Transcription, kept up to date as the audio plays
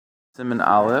Siman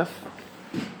Aleph.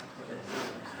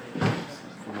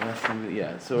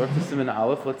 So we're up to Siman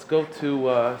Aleph. Let's go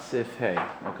to Sif Hey.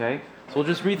 Okay, so we'll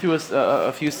just read through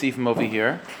a few Sifim over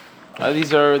here.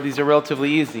 These are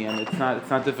relatively easy, and it's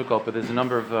not difficult. But there's a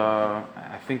number of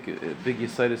I think big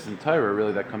Yesodis and Torah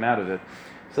really that come out of it.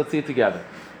 So let's see it together.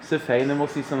 Sif Hey, and then we'll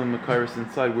see some of the Mekayros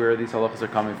inside where these halachas are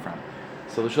coming from.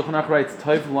 So the Shulchan Aruch writes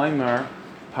Tov Leimer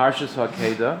Parshas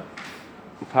Hakeda,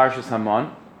 Parshas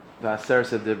Haman,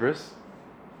 V'Aseres Adibris,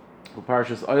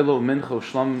 Parshas Oilo Mincha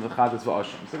Shlam V'Chadas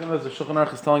V'Asham. So again, the Shulchan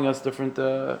Aruch is telling us different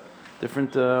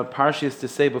parshas to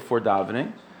say before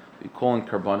davening. We call in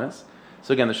karbonas.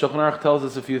 So again, the Shulchan Aruch tells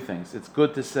us a few things. It's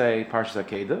good to say Parshas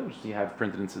Hakeda, which you have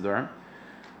printed in Sidurim.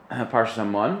 Parshas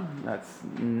Haman, that's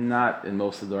not in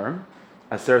most Sidurim.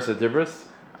 Aseres Adibris,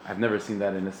 I've never seen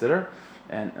that in a Siddur.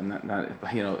 And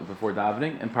not before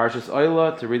davening, and Parshas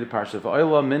Oila to read the Parsha of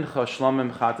Oila, Mincha,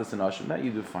 Shlamim, Chatas, and Ashim. That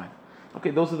you do fine.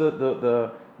 Okay, those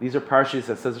are these are parshas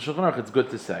that says the Shulchan Aruch. It's good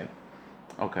to say.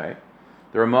 Okay,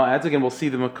 the Ramah adds again. We'll see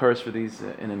the Makaros for these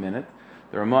in a minute.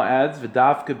 The Ramah adds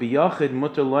V'davka biyachid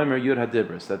mutar loimer yud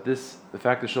hadibris. That the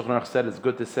fact that Shulchan Aruch said it's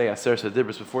good to say Aseres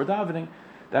Hadibris before davening.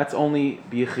 That's only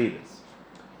biyachidus.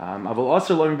 Aval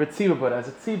also loimer b'tzibur, but as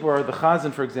a tzibur, the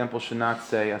Chazan, for example, should not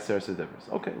say Aseres Hadibris.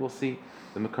 Okay, we'll see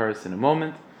the Makaros in a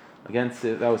moment. Again,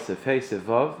 that was Sif Hey, Sif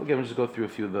Vav. Again, we'll just go through a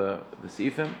few of the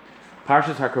Sifim.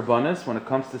 Parshas HaKarbanis, when it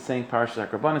comes to saying Parshas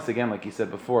HaKarbanis, again, like you said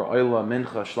before, Oila,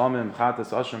 Mincha, Shlamim,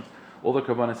 Chatas, Ashim, all the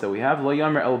Karbanis that we have, Lo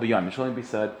Yamer El B'Yom, it should only be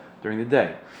said during the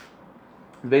day.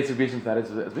 The basic reason for that is,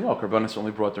 as we know, Karbanis are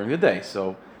only brought during the day,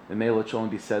 so the Mela should only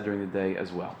be said during the day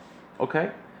as well.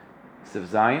 Okay? Sif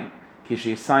Zayin,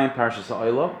 Kishi Yisayim Parshas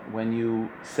HaOila, when you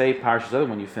say Parshas HaOila,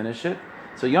 when you finish it,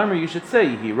 so Yomer, you should say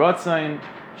Yehi Ratzayin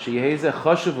Sheyehezeh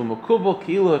Chashuv U'Mukubal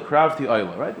Ki'ilu Kravti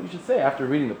Oila. Right? You should say after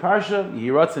reading the parsha Yehi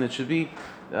Ratzayin. It should be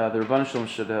the Rebbeinu Shalom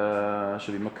should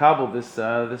be makabel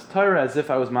this Torah as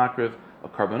if I was makriv a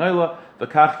carbon oila.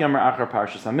 V'kach Yomer Achar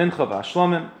Parshas HaMincha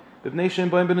VaShlomim B'Bnei Shem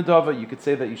B'Im B'Nedava. You could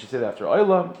say that. You should say that after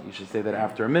oila. You should say that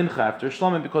after Mincha, after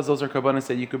Shlomim, because those are karbanos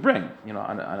that you could bring.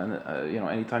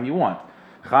 Anytime you want.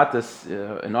 Chatas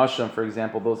in Asham, for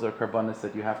example, those are karbanos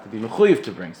that you have to be mechuyev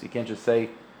to bring. So you can't just say,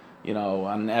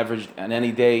 on average, on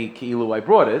any day, ki'ilu I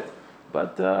brought it.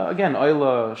 But again,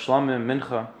 oila, shlamim,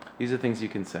 mincha, these are things you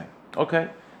can say. Okay,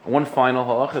 one final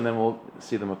halach, and then we'll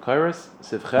see the Makaros,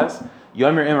 Sif Ches.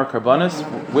 Yomer Imer karbanos,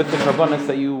 with the karbanos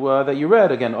that you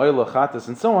read, again, oila, chatas,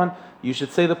 and so on, you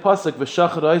should say the pasuk,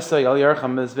 v'shachar oisai al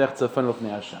yarcham mezvech tzafan l'fnei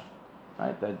Hashem.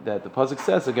 Right? That the pasuk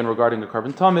says again regarding the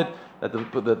carbon tamid that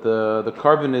the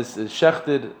carbon is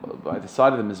shechted by the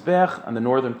side of the mizbech on the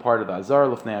northern part of the azar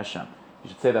l'fnei Hashem. You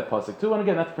should say that pasuk too, and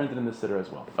again that's printed in the siddur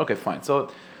as well. Okay, fine. So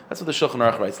that's what the Shulchan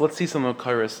Aruch writes. Let's see some of the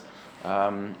Makaros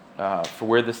for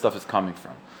where this stuff is coming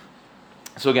from.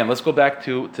 So again, let's go back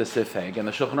to Sif Hey. Again,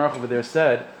 the Shulchan Aruch over there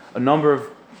said a number of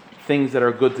things that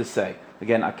are good to say.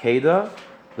 Again, Akeda,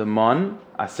 the Man,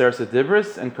 Aseres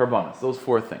Adibris, and Karbanos. Those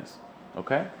four things.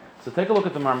 Okay. So take a look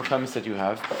at the Marmachamis that you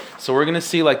have. So we're going to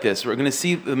see like this. We're going to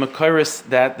see the Makaros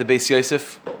that the Beis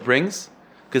Yosef brings.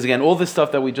 Because again, all this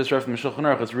stuff that we just read from the Shulchan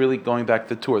Aruch is really going back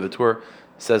to the Torah. The Torah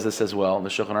says this as well. The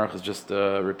Shulchan Aruch is just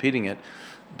repeating it.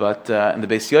 But in the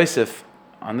Beis Yosef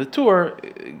on the Torah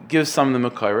gives some of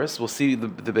the Makaros. We'll see the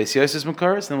Beis Yosef's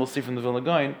Makaros, and then we'll see from the Vilna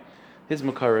Gaon his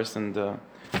Makaros, and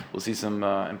we'll see some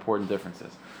important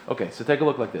differences. Okay, so take a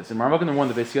look like this. In Marmachamis 1,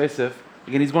 the Beis Yosef,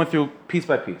 again, he's going through piece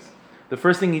by piece. The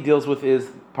first thing he deals with is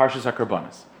Parshas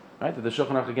HaKarbanos, right? That the Shulchan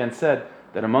Aruch again said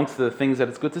that amongst the things that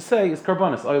it's good to say is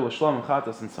Karbanos, Oil, Shlam,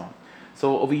 Chatas, and so on.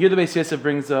 So over here the Beis Yosef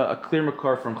brings a clear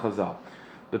makar from Chazal.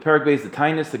 The Perek Beis, the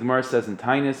Tainus, the Gemara says in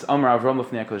Tainus, Amar Avram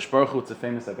Lefnei HaKadosh Baruch Hu, it's a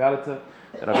famous Agadata,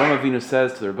 that Avram Avinu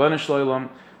says to the Rebbeinu Shloim,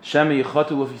 Shema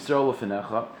Yichatu Lef Yisrael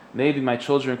Lefenecha, maybe my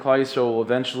children, Klal Yisrael, will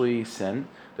eventually sin,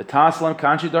 the Taslam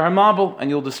Kanchi Dar HaMabel, and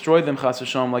you'll destroy them, Chas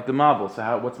v'Shalom, like the Mabel.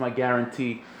 So what's my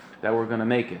guarantee that we're going to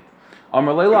make it?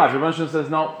 Amar Leilav, Rebbeinu Shalom says,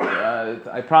 no,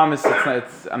 I promise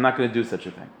I'm not going to do such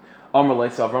a thing. Amar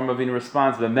Leil, so Avram Avinu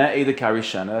responds, B'me'eda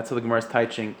karishana. That's how the Gemara is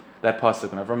teaching that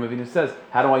pasuk. And Avram Avinu says,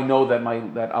 how do I know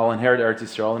that I'll inherit Eretz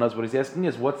Yisrael? And that's what he's asking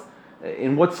is,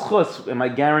 in what schus am I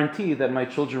guaranteed that my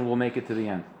children will make it to the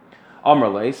end? Amar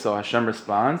Leil, so Hashem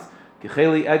responds,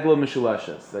 Kicheli egla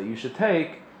mishulashes, that you should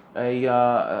take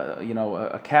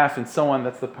a calf and so on.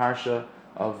 That's the parsha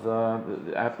of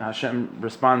Hashem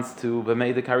responds to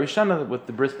B'me'eda karishana with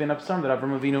the bris ben absam that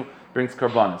Avram Avinu brings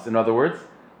karbanos. In other words,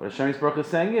 what Hashem Yisbarach is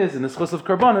saying is, in the schus of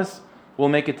karbanos, we'll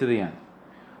make it to the end.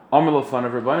 Amar lo fan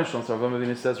of Rebbeinu Shalom, so Avram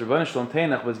Avinu says, Rebbeinu Shalom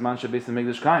teinach b'zman shebeis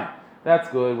hamikdash kayim. That's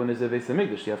good when there's a beis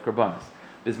hamikdash, you have karbanos.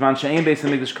 B'zman she'ein beis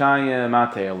hamikdash kayim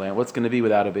matei aleh. What's going to be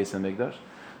without a beis hamikdash?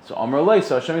 So Amar Lei,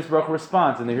 so Hashem Yisbarach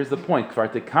responds, and here's the point.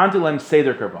 Kvartekantilem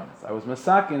seder karbanis. I was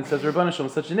masakin, says Rabbanan Shalom,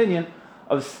 such an Indian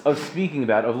of speaking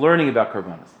about, of learning about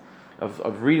karbanis,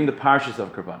 of reading the parshas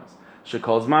of karbanis.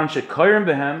 Shekol zman shekoyrim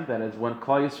behem, that is when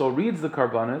Klal Yisrael reads the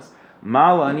karbanis,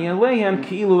 mal ani aleihem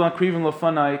ki'ilu akrivim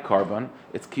lofanai karban.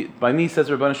 It's by me, says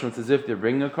Rabbanan Shalom, it's as if they're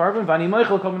bringing a carbon. Vani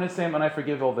meichel kol minasem, and I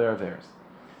forgive all their affairs.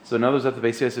 So in others that the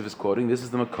Beis Yosef is quoting, this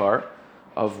is the makar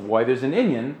of why there's an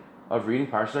Inyan of reading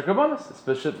Parashat Karbanis,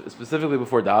 specifically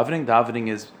before davening. Davening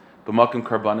is b'makom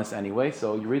Karbanis anyway,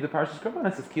 so you read the Parashat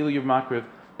Karbanis, it's kilu yiv makriv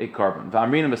a carbon.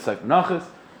 V'amrina b'sayf menachos,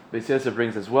 Beis Yosef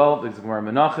brings as well, the Gemara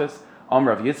menachos,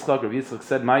 Rav Yitzchak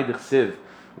said, Mai d'chsiv,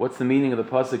 what's the meaning of the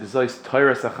pasuk, Zois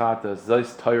Teiras achatas,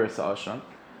 Zois Teiras ha'asham?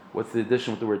 What's the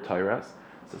addition with the word Teiras?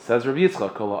 So it says Rav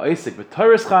Yitzchak, Kol ha'isik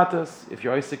b'Teiras chatas, if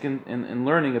you're Isaac in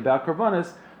learning about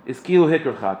Karbanis, is kilu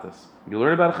hikr chatas. You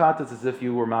learn about chatas as if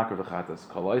you were makar v'chatas.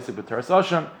 Kol ha'isik b'Teiras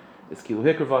ha'asham, is kilu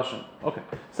hikr v'asham. Okay,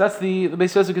 so that's the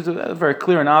Beis Yosef is very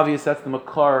clear and obvious, that's the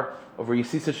makar of where you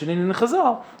see such an in the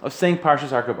Chazal, of saying Parshas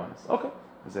HaKarbanis. Okay,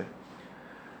 that's it.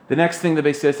 The next thing the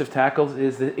Beis Yosef tackles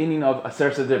is the inning of Aser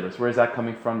Sedibros. Where is that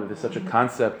coming from? That there's such a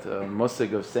concept,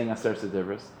 musig, of saying Aser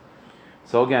Sedibros.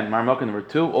 So again, Marmok number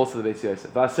 2, also the Beis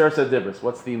Yosef. Aser Sedibros.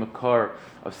 What's the makar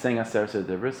of saying Aser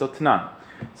Sedibros? So Tanan.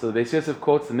 So the Beis Yosef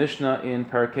quotes the Mishnah in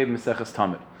Parakeh Meseches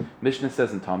Tamid. Mishnah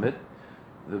says in Tamid,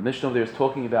 the Mishnah over there is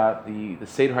talking about the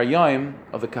Seder HaYayim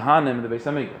of the Kahanim in the Beis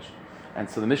HaMikdash. And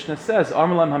so the Mishnah says,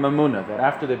 Armalam HaMamuna, that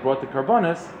after they brought the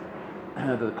Karbanis,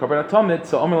 the Karban HaTamid,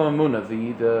 so Omer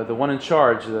Mamuna, the one in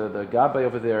charge, the Gabbai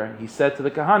over there, he said to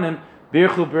the Kahanim,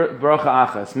 Birchu bracha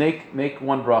achas, make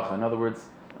one bracha. In other words,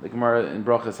 the Gemara in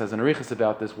Brachas has an arichas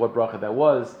about this, what bracha that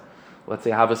was. Let's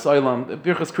say Havas Olam,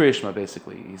 Birchas Kriyishma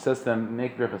basically. He says to them,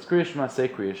 make Birchas Kriyishma, say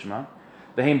Kriyishma.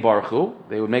 The Heim Baruchu,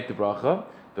 they would make the bracha.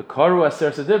 The Karu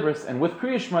Aser Sedibros, and with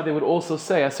Kriyishma they would also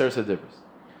say Aser Sedibros.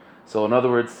 So in other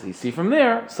words, you see from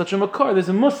there, such a makar, there's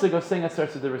a musig of saying Aser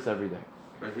Sedibros every day.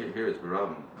 Right here is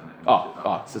Baravim.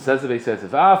 So it says the Beis Yosef,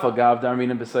 Agav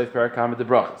Darminim B'Seif Parakam the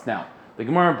Brachas. Now, the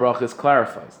Gemara in Brachas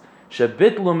clarifies,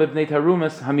 Shebitlum Ibnei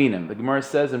Tarumas Haminim. The Gemara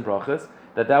says in Brachas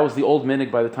that was the old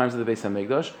minig by the times of the Beis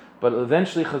HaMikdash, but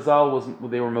eventually Chazal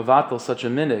they were mevatel such a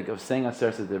minig of saying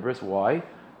Aser Sedibros. Why?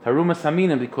 Tarumas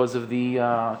Haminim, because of the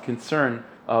concern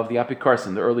of the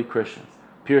Apikarsim, the early Christians.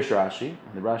 Pirush Rashi,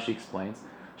 and the Rashi explains,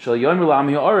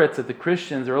 that the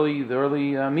Christians, the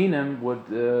early minim, would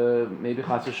maybe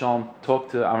Chas v'Shalom talk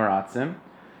to Amaratzim,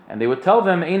 and they would tell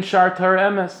them, Ein shar tar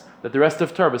emes, that the rest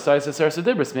of Torah, besides the Aser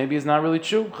Sedibros, maybe is not really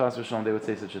true. Chas v'Shalom, they would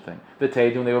say such a thing.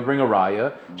 V'teidun, they would bring a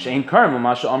raya, Shein karm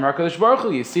u'masha amar HaKadosh Baruch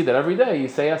Hu. You see that every day, you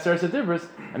say Aser Sedibros,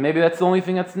 and maybe that's the only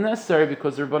thing that's necessary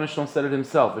because the Rebbeinu Shalom said it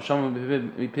himself. V'shalom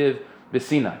mipiv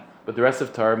b'sinai. But the rest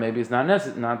of Torah maybe is not emes,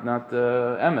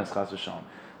 Chas v'Shalom.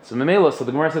 So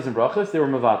the Gemara says in Brachas, they were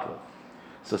mevatla.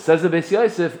 So says the Beis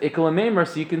Yosef, Ikal Meimer,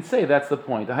 so you can say that's the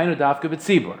point. Hainu dafka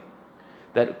b'tzibur.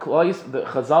 That the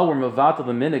Chazal were mevatla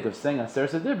the minig of saying Aser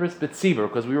Sedibros b'tzibur,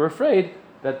 because we were afraid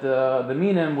that the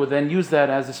minim would then use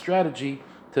that as a strategy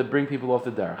to bring people off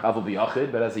the derech. Avul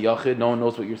b'yachid, but as a yachid, no one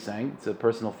knows what you're saying. It's a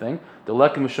personal thing. The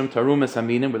lekim mishum tarumas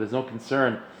haminim, where there's no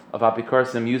concern of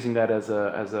apikarsim using that as a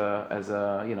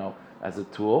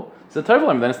tool. So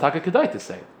Tarvalim, then it's taka kedai to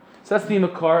say it. So that's the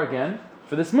makar again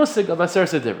for this musig of Aser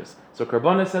Sedibros. So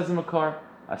Karbanis has a makar,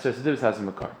 Aser Sedibros has a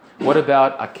makar. What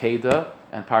about Akedah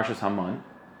and Parshas Haman?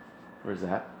 Where's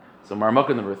that? So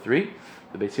Marmukah number 3,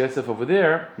 the Beis Yosef over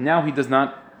there, now he does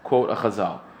not quote a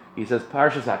Chazal. He says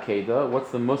Parshas Akedah. What's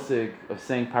the musig of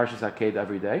saying Parshas Akedah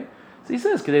every day? So he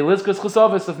says, Kedei Lizkus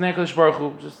Chusavis of Nekadosh Baruch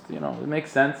Hu. Just, it makes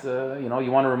sense. You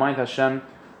want to remind Hashem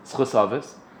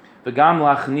Chusavis. V'gam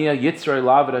lachnia yitzrei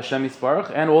lavid Hashem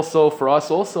yisparach, and also for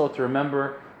us also to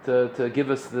remember to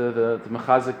give us the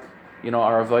mechazik,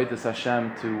 our avodas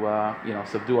Hashem to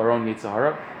subdue our own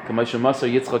yitzhara. K'maisha masar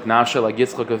Yitzchak nafsha, like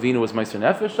Yitzchak Avinu was meiser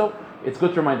nefesh. So it's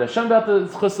good to remind Hashem about the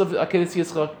chus of Akedas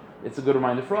Yitzchak. It's a good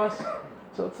reminder for us.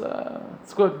 So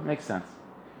it's good, makes sense.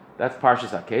 That's Parshas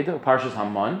Akedah. Parshas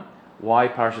Haman. Why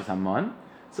Parshas Haman?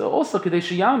 So also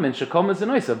Kadesh Yamin Shekol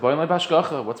Mezinoisa Boilei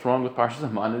Bashgacha. What's wrong with Parshas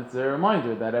Haman? It's a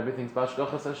reminder that everything's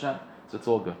Bashgacha Hashem. So it's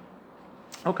all good.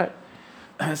 Okay.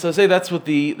 So say that's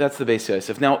the Beis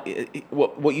Yosef. Now,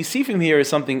 what you see from here is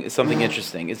something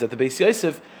interesting. Is that the Beis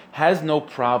Yosef has no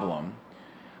problem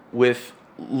with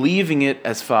leaving it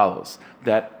as follows: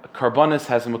 that Karbanis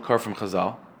has a makar from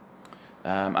Chazal,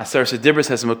 Aser Sedibros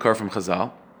has a makar from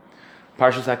Chazal,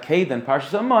 Parshas Akedah and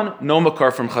Parshas Haman no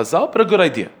makar from Chazal, but a good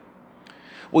idea.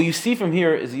 What you see from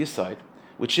here is the aside,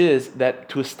 which is that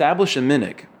to establish a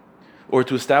minig, or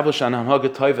to establish an hanhaga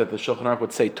toiv, the Shulchan Aruch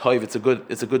would say toiv,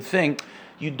 it's a good thing.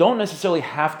 you don't necessarily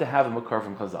have to have a makar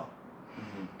from Chazal.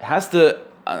 It has to,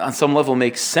 on some level,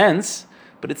 make sense,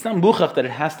 but it's not muchach that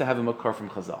it has to have a makar from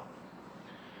Chazal.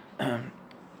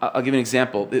 I'll give you an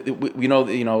example. We know,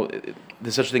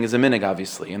 there's such a thing as a minig,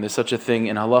 obviously, and there's such a thing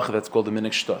in halacha that's called a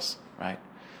minig shtos, right?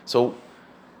 So,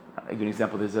 I'll give you an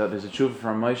example. There's a tshuva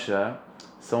from Moshe.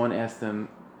 Someone asked him,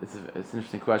 it's an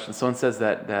interesting question. Someone says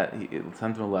that he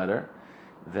sent him a letter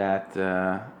that,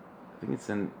 I think it's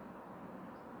in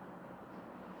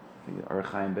Orach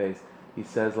Chaim Beis. He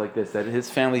says like this, that his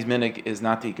family's minig is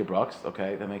not to eat gebrocks.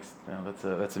 Okay, that makes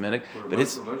that's a minig. But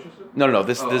his no.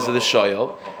 This is the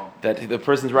shoyel that the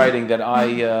person's writing that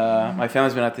my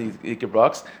family's been not to eat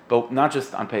gebrocks, but not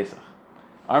just on Pesach.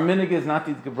 Our minig is not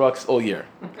to eat gebrocks all year.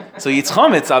 So he eats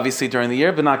chametz obviously during the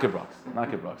year, but not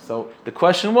gebrocks. So the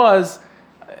question was,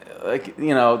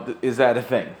 is that a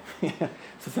thing? So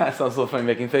it's not so funny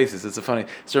making faces. It's a funny.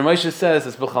 So Rav Moshe says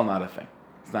it's b'chal not a thing.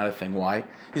 It's not a thing. Why?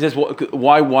 He says,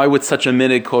 why would such a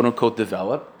minig, quote unquote,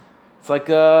 develop? It's like,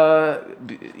 because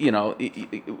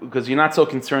you're not so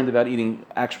concerned about eating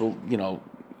actual,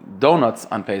 donuts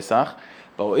on Pesach.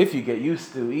 But if you get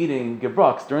used to eating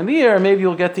gebrocks during the year, maybe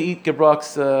you'll get to eat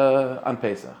gebrocks on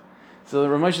Pesach. So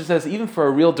Rav Moshe says, even for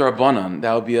a real darbanan,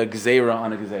 that would be a gzeira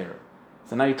on a gzeira.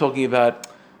 So now you're talking about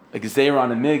a gzeira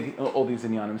on a mig, all these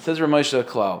inyanim. It says Rav Moshe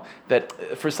Klal, that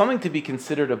for something to be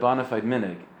considered a bona fide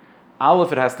minig,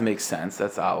 Aleph, it has to make sense.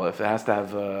 That's Aleph. It has to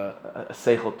have a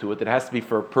seichel to it. It has to be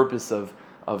for a purpose of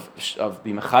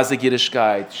being mechazik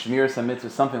Yiddishkeit, shmir samitz, or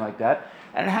something like that.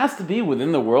 And it has to be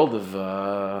within the world of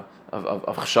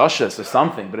chashashas or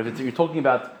something. But if you're talking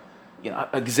about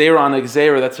a gzeira on a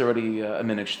gzeira, that's already a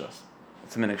minig shtos.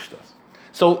 It's a minig shtos.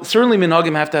 So certainly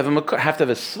minhagim have to have a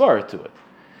svar to it.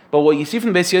 But what you see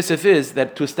from Beis Yosef is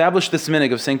that to establish this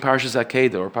minig of saying Parshas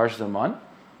Akedah or Parshas Aman,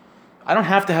 I don't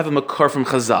have to have a makar from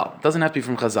Chazal. It doesn't have to be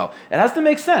from Chazal. It has to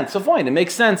make sense. So fine, it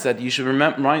makes sense that you should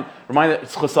remind that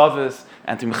it's Chosavis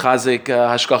and to Mechazik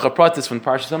Hashkacha Pratis from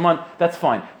Parshas Aman. That's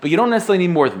fine. But you don't necessarily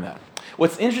need more than that.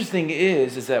 What's interesting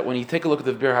is that when you take a look at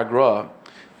the Bir Hagra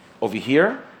over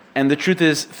here, and the truth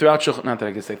is, throughout Shulchan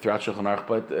Aruch,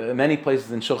 but many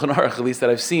places in Shulchan Aruch, at least that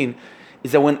I've seen,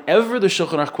 is that whenever the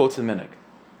Shulchan Aruch quotes a minig,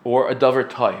 or a davar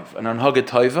taiv, an anhaga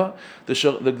taiva,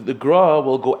 the Gra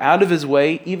will go out of his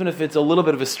way, even if it's a little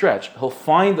bit of a stretch. He'll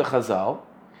find the Chazal,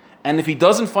 and if he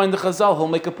doesn't find the Chazal, he'll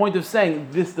make a point of saying,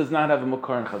 this does not have a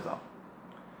makar in Chazal.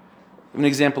 An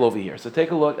example over here. So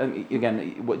take a look, and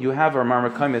again, what you have are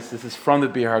Marmar Kaimis, this is from the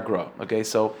Bir HaGra. Okay,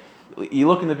 so you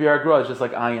look in the Bir HaGra, it's just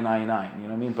like ayin, you know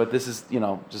what I mean? But this is,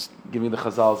 just giving the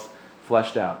Chazals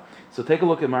fleshed out. So take a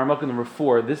look at Maramukah number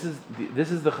 4. This is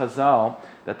the Chazal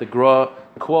that the Gra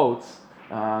quotes,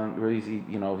 where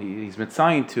he's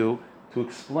mitzayin to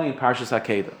explain Parshas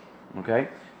Akedah. Okay,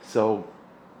 so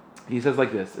he says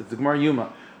like this. It's the Gemara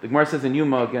Yuma. The Gemara says in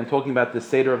Yuma again, talking about the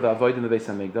Seder of the Avodah in the Beis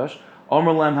Hamikdash.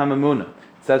 Omer Lam Hamamuna.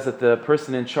 It says that the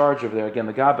person in charge over there, again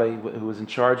the Gabbai, who was in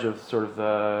charge of sort of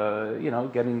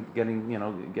getting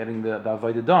the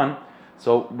Avodah done.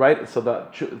 So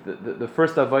the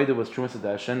first avodah was Trumas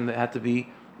Hadesh, and it had to be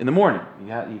in the morning.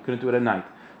 You couldn't do it at night.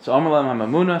 So Amar Lam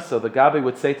HaMamuna, so the Gabi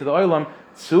would say to the Olam,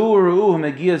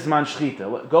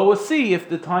 go see if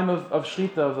the time of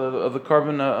Shchita, of the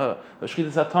carbon, of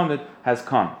Shchita Satamid has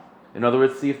come. In other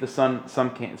words, see if the sun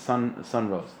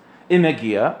rose.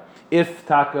 Imegia, if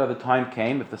Taka, the time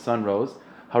came, if the sun rose,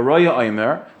 Haroya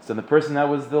Omer, so the person that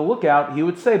was the lookout, he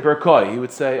would say, Berkoi, he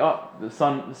would say, the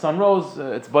sun rose,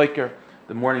 it's Biker,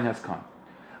 the morning has come.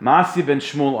 Masi ben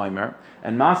Shmuel Omer,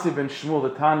 and Masi ben Shmuel, the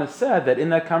Tana, said that in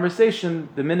that conversation,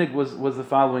 the minig was the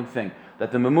following thing,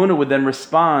 that the Mamuna would then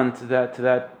respond to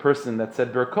that person that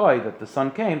said Berkoi, that the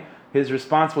sun came. His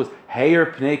response was,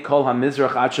 Heyer pnei kol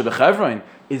hamizrach adsha b'chevron,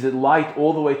 is it light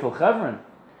all the way till Chevron?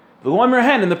 The Omer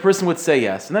hen, and the person would say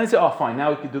yes. And then he'd say, fine, now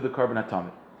we could do the carbon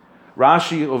atomid.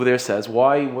 Rashi over there says,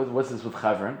 why? What's this with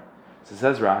Chevron? So it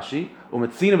says Rashi,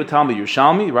 Umetzina b'talmud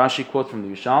Yerushalmi. Rashi quotes from the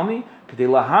Yerushalmi, K'dei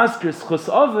lahaskir schus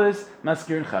avos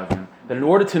maskirin Chevron. That in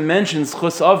order to mention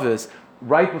schus avos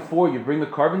right before you bring the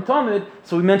carbon tamid,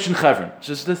 so we mention Chevron.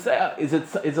 Just to say, is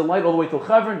it light all the way till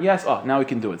Chevron? Yes. Now we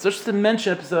can do it. So just to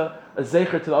mention it's a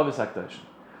zecher to the avos hakdash.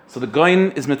 So the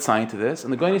Goyin is mitzayin to this,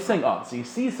 and the Goyin is saying, so you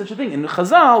see such a thing in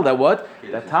Chazal that what?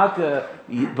 That taka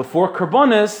before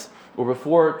karbonis, or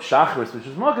before Shacharis, which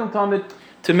is Magam Tamid,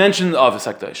 to mention the Avos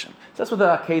HaKadoshim. So that's what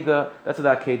the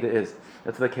Akedah is.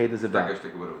 That's what the Akedah is about.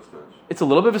 It's a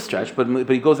little bit of a stretch, but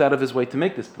he goes out of his way to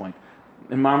make this point.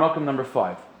 In Marmakam number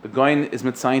 5, the Goyin is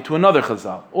mitzayin to another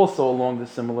Chazal, also along this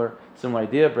similar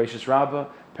idea, Bereishis Rabbah,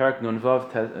 Perak Nun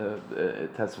Vav,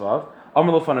 Tesvav.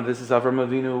 Amar Lefanav, this is Avram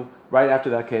Avinu, right after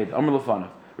the Akedah. Amar Lefanav,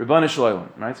 Ribbon Shloim,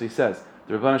 right? So he says,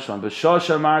 The Rebbeinu Shalom.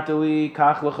 B'shosha marteli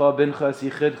kach lecha binchas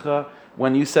yichidcha.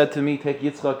 When you said to me, take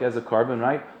Yitzchak as a carbon,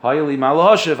 right? Hayeli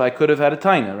malahashiv, I could have had a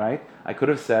taina, right? I could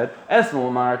have said,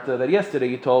 Esmol Marta, that yesterday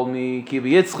you told me,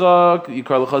 Kibi Yitzchak,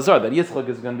 Yikar L'chazar, that Yitzchak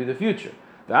is going to be the future.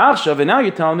 And now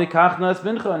you're telling me, Kachna es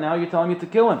bincha, and now you're telling me to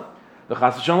kill him. But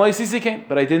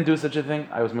I didn't do such a thing.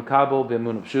 I was makabel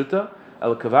b'emunah pshuta.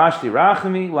 El kavashti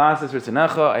rachami, lasas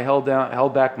ritzanecha. I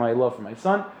held back my love for my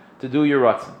son to do your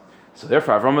ratzon. So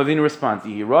therefore, Avram Avinu responds,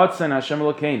 Yihi ratzon Hashem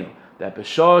Elokeinu, that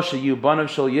b'shah sheyu banav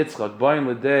shel Yitzchak, bayim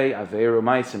l'dei averu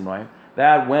maisim roim,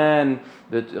 that when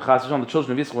the children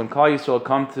of Yisrael, when Kal Yisrael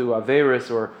come to Averis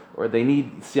or they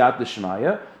need Siyat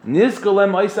D'Shmaya,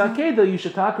 Nizgalem Maisa Akeda, you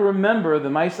should remember the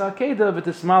Maisa Akeda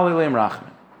v'tismali leim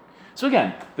rachman. So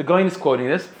again, the Gaon is quoting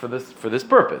this for this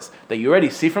purpose, that you already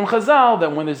see from Chazal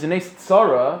that when there's an Eis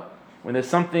Tzara, when there's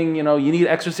something, you need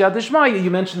extra Siyat D'Shmaya, you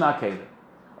mention Akeda.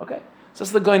 Okay? So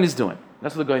that's what the Gaon is doing.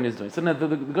 That's what the Gaon is doing. So now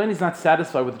the Gaon is not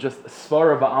satisfied with just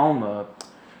Svara Ba'alma.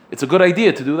 It's a good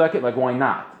idea to do that. Like, why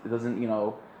not? It doesn't,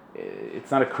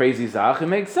 it's not a crazy zach. It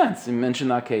makes sense. He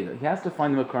mentioned Akeda. He has to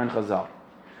find the Makar in Chazal.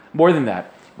 More than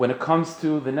that, when it comes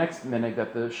to the next minhag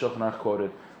that the Shulchan Aruch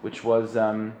quoted, which was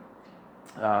not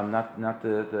the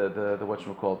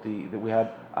whatchamacallit, we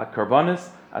had Karbanis,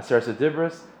 Aseres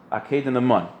Adibris, Akeda and the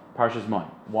Mun, Parshas Mun.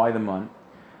 Why the Mun?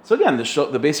 So again, the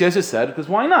Beis Yosef said, because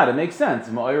why not? It makes sense.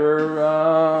 Ma'ir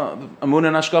Amun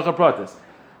and Ashkacha Pratis.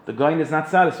 The Gaon is not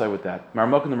satisfied with that.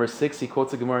 Marmok number 6, he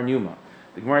quotes the Gemara in Yuma.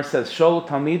 The Gemara says, Shol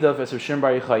Talmidav es Rav Shimon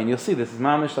Bar Yochai. And you'll see, this is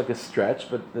mamish like a stretch,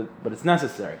 but it's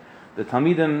necessary. The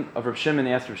Talmidim of Rav Shimon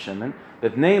asked Rav Shimon,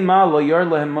 B'nei ma lo yar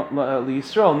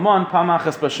Yisrael man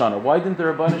pamachas b'shana. Why didn't the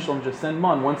Rebbeinu Shalom just send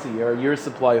man once a year's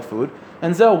supply of food?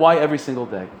 And Zel, why every single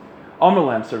day? Amar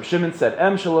Lam, so Rav Shimon said,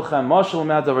 Em shalachem mashal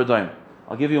mad davar doim.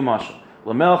 I'll give you a mashal.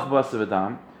 L'melech b'asav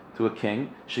adam, to a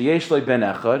king, sheyesh lo ben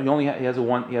echad,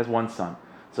 he has one son.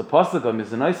 So Pasukam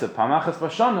is a nice pamachas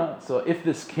bashana. So if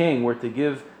this king were to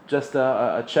give just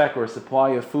a check or a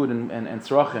supply of food and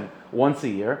tzrachim once a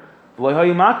year, so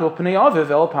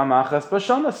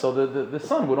the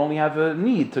son would only have a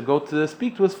need to go to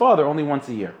speak to his father only once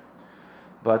a year.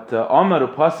 But Amar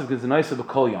Pasuk is a nice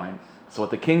b'kol yain. So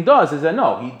what the king does is that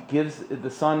no, he gives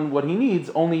the son what he needs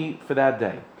only for that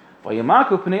day.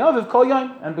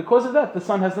 And because of that, the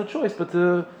son has no choice but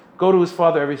to go to his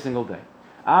father every single day.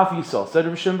 Af Yisrael, said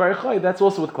Rav Shimon Bar Yochai, that's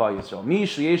also with Klal Yisrael. Mi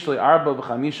sheyesh lo arba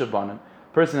v'chamisha banim,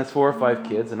 person has 4 or 5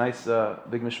 kids, a nice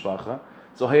big mishpacha.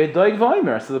 So hayadayg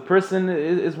v'aymer, so the person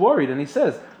is worried, and he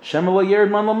says, Shema lo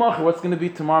yered man l'macher, what's going to be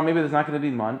tomorrow? Maybe there's not going to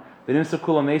be man. The nimsa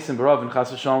kula mesim barav and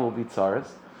chas v'shalom will be tzaras.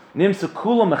 Nimsa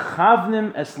kula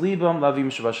mechavnim es libam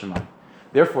lavim shabashamayim.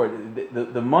 Therefore,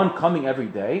 the man coming every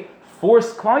day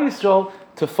forced Klal Yisrael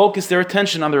to focus their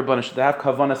attention on their Rebbeinu, to have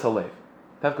kavanas halev.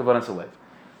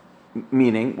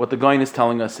 Meaning, what the Gaon is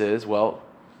telling us is, well,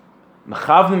 no,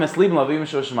 that's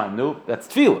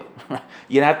tefillah.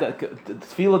 You have to,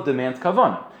 tefillah demands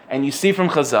kavanah. And you see from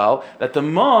Chazal that the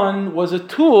man was a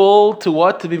tool to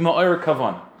what? To be ma'ir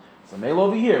kavanah. So mail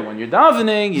over here, when you're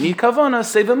davening, you need kavanah,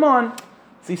 say the man.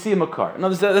 So you see a makar. No,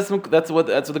 that's what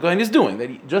the Gaon is doing.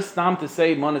 That just to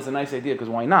say man is a nice idea, because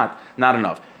why not? Not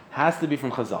enough. Has to be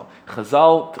from Chazal.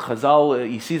 Chazal,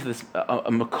 you see this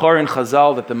a makar in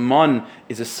Chazal that the man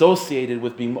is associated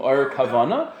with being ma'ar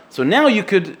kavana. So now you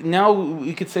could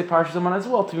say Parshas Man as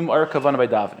well to be ma'ar kavana by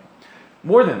davening.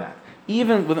 More than that,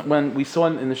 even when we saw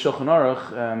in the Shulchan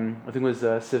Aruch, I think it was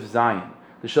Sif Zion,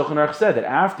 the Shulchan Aruch said that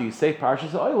after you say Parshas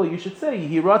Oila, you should say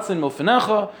Yehi Ratzon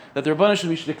Milfanecha, that the Rebbeinu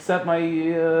Shalom should accept my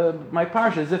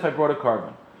parsha as if I brought a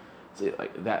carbon. So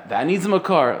like that needs a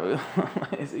makar.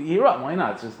 Why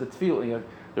not? It's just the tefillah.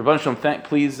 The Rebbeinu Shalom,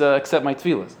 please accept my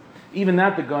tefillahs. Even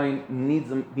that, the guy needs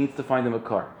to find a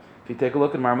makar. If you take a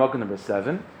look at Marmukah number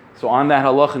 7, so on that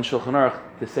halach in Shulchan Aruch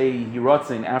to say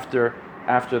Yiratzin after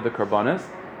the karbanas,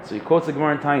 so he quotes the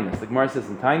Gemara in Tainis. The Gemara says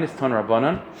in Tainis Ton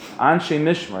Rabbanan Anshe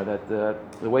Mishmar, that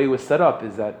the way it was set up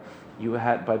is that you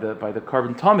had by the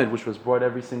carbon tamid, which was brought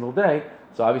every single day.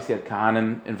 So obviously you had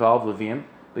Kahanim involved, Leviim.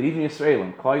 But even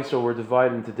Yisraelim, Klal Yisrael were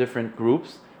divided into different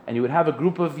groups, and you would have a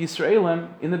group of Yisraelim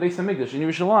in the Beis HaMikdash, in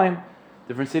Yerushalayim,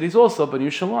 different cities also, but in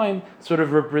Yerushalayim, sort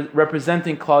of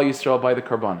representing Klal Yisrael by the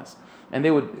Karbanas. And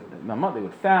they would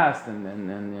fast and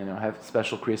have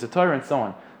special Kriyas Torah and so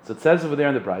on. So it says over there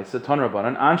in the Brayso, Ton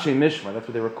Rabbanan, Anshe Mishmar, that's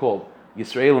what they were called,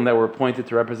 Yisraelim that were appointed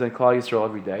to represent Klal Yisrael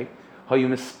every day. Hayu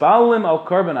mispalim al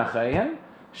karban achayim,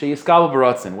 sheyiskabel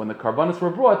baratzin. When the karbanos were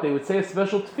brought, they would say a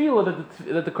special tefillah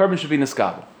that the carbon should be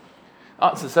niskabel.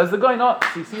 So says the guy,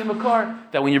 so you see in the car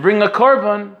that when you bring a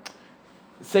carbon,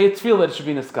 say a tefillah that it should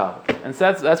be niskabel. And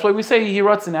so that's why we say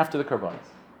yiratzin after the karbanos.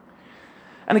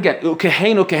 And again,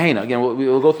 ukehena, ukehena. Again,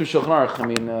 we'll go through Shulchan Aruch. I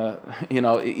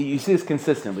mean, you see this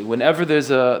consistently. Whenever there's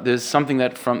something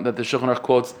that the Shulchan Aruch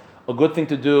quotes, a good thing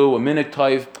to do, a minhag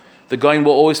taiv, the Gaon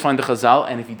will always find the Chazal,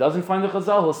 and if he doesn't find the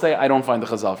Chazal, he'll say, I don't find the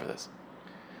Chazal for this.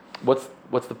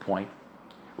 What's the point?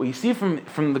 What you see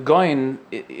from the Gaon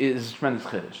is tremendous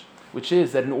chiddush, which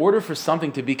is that in order for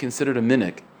something to be considered a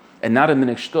minhag and not a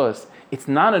minhag shtus, it's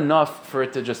not enough for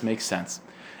it to just make sense.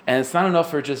 And it's not enough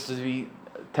for it just to be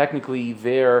technically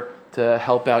there to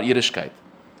help out Yiddishkeit.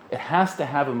 It has to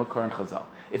have a makar in Chazal.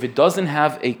 If it doesn't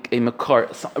have a makar,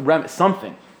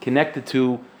 something connected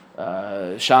to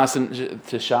Shas,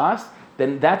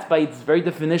 then that's by its very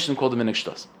definition called a minhag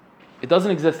shtus. It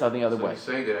doesn't exist any other way. You're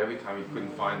saying that every time you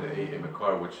couldn't find a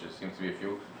makar, which seems to be a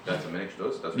few, that's a minhag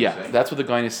shtus? That's what you're saying? That's what the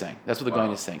Gaon is saying. That's what the Gaon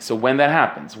is saying. So when that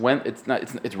happens, when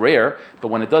it's rare, but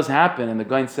when it does happen, and the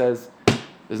Gaon says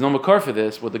there's no makar for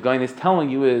this, what the Gaon is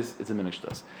telling you is it's a minhag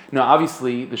shtus. Now,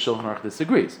 obviously, the Shulchan Aruch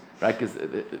disagrees, right? Because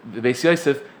the Beis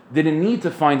Yosef didn't need to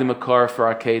find a makar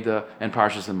for Akedah and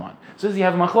Parshas Aman. So does he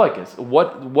have a machlokes?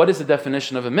 What is the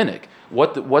definition of a minhag?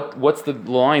 What's the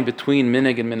line between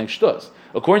minhag and minhag shtus?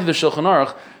 According to the Shulchan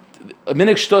Aruch, a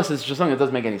minhag shtus is just something that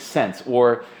doesn't make any sense,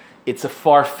 or it's a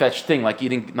far-fetched thing, like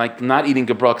not eating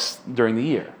gebraks during the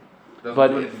year.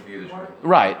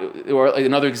 Right. Or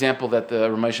another example that the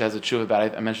Ramesha has a tshuva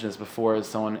about, I mentioned this before, is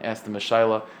someone asked him a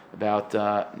shaila about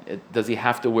does he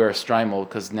have to wear a shtreimel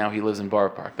because now he lives in Borough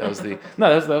Park. That was the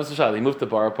shaila. He moved to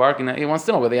Borough Park and he wants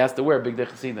to know whether he has to wear Big Day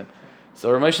Chassidim. So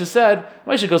Ramesha said,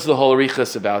 Ramesha goes to the whole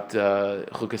arichas about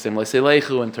chukasem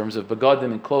leiselechu in terms of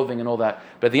begadim and clothing and all that.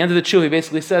 But at the end of the tshuva, he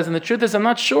basically says, and the truth is, I'm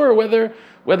not sure whether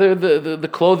the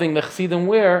clothing the Chassidim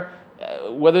wear,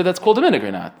 whether that's called a minhag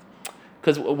or not.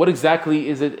 Because what exactly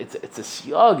is it? It's a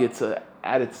siyag, it's a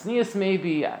added tznius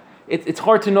maybe. It's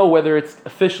hard to know whether it's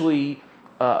officially,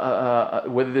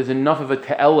 whether there's enough of a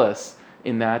te'eles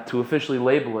in that to officially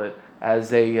label it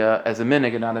as a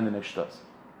minhag and not a minhag shtus.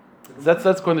 That's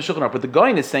according to Shulchan Aruch. But the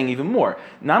Gaon is saying even more.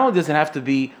 Not only does it have to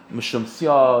be mishum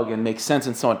siyag and make sense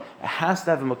and so on, it has to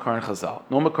have a makar in Chazal.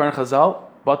 No makar in Chazal,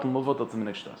 but muvot that's a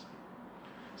minhag shtus.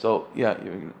 So yeah,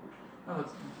 No,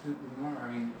 it's more.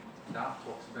 I mean, Daf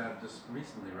talks about this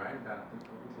recently, right? About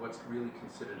what's really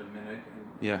considered a minhag.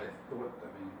 Yeah.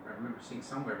 I remember seeing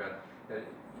somewhere about that it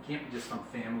can't be just some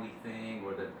family thing,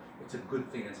 or that it's a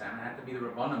good thing that's happening. It had to be the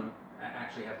Rabbanim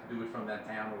actually have to do it from that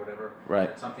town or whatever. Right.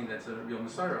 That's something that's a real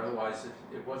Messiah. Otherwise,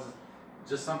 it was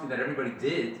just something that everybody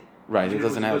did. Right. It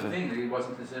doesn't have. It was a good thing. It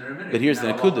wasn't considered a minhag. But here's the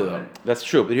nakuda though. That's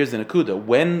true. But here's the nakuda.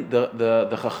 When the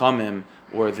chachamim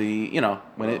or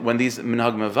when these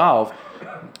minhagim evolve,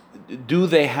 do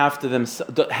they have to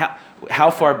themselves? How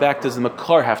far back does the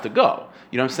makar have to go?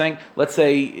 You know what I'm saying? Let's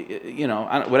say,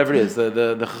 whatever it is,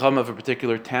 the chacham of a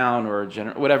particular town or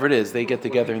whatever it is, they get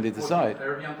together and they decide.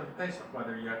 Whether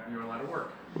you're allowed to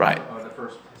work. Right. The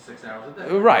first 6 hours a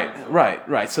day.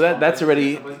 Right. So that's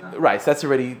already right. So that's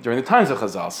already during the times of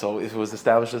Chazal. So if it was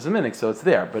established as a minhag, so it's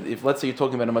there. But if let's say you're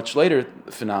talking about a much later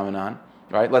phenomenon,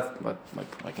 right?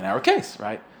 Like in our case,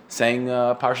 right? Saying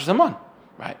Parshas Aman,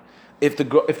 right? If the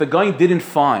guy didn't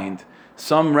find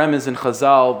some remez in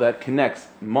Chazal that connects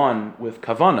man with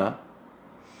kavana,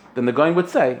 then the guy would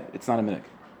say it's not a minhag.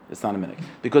 It's not a minhag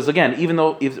because again, even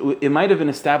though it might have been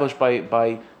established by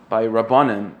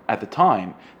Rabbanim at the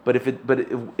time, but if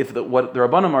what the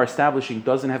Rabbanim are establishing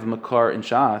doesn't have a makar in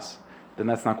Shas, then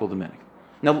that's not called a minhag.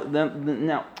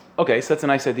 Now, okay, so that's a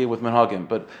nice idea with minhagim,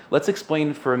 but let's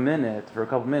explain for a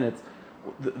couple minutes,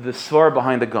 the svar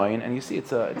behind the Gaon, and you see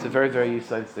it's a very very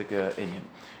yisaidistic inyan.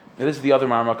 This is the other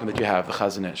Marmakum that you have, the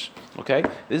Chazon Ish. Okay,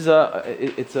 this is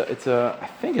I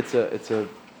think it's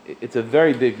a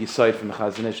very big yisaid from the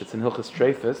Chazon Ish. It's in Hilchos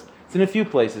Treifus. It's in a few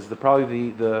places.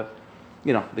 Probably the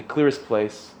clearest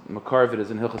place, makar of it,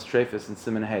 is in Hilchos Treifus in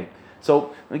Siman Hay.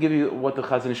 So let me give you what the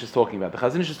Chazon Ish is talking about. The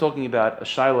Chazon Ish is talking about a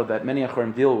shaila that many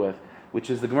acharim deal with, which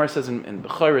is the Gemara says in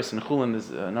Bechoros and Chulin. There's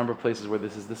a number of places where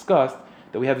this is discussed.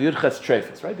 That we have Yudches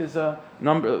Treifus, right? There's a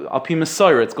number, Alpi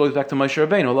Messiah, it goes back to Moshe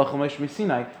Rabbeinu, Halachah Moshe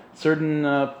Misinai, certain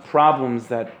problems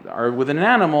that are within an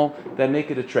animal that make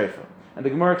it a treifa. And the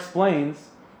Gemara explains,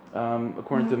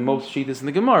 according to most shittas in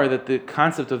the Gemara, that the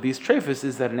concept of these treifas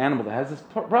is that an animal that has this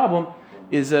problem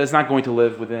is not going to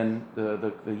live within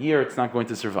the year, it's not going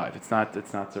to survive, it's not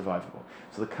survivable.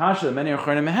 So the kasha that many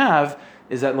Acharonim have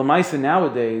is that Lamaisa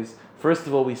nowadays, first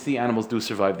of all, we see animals do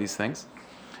survive these things.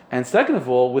 And second of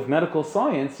all, with medical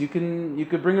science, you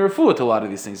could bring a refuah to a lot of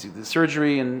these things. You do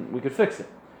surgery, and we could fix it.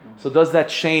 So does that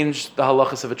change the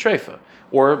halachas of a treifa?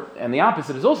 And the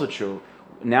opposite is also true.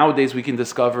 Nowadays, we can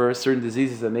discover certain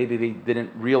diseases that maybe they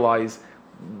didn't realize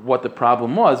what the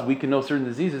problem was. We can know certain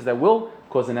diseases that will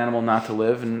cause an animal not to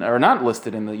live and are not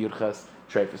listed in the Yurches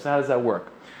Treifus. So how does that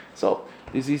work? So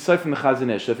these aside from the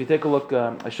Chazon Ish. So if you take a look,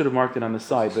 I should have marked it on the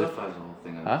side, but Chazon Sofer has a whole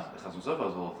thing in this. Chazon Sofer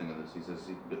has a whole thing in this. He says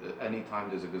anytime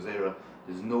there's a gezerah,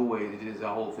 there's no way. There's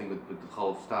a whole thing with the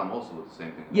Chol Stam also with the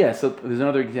same thing. yeah. So there's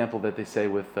another example that they say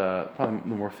with probably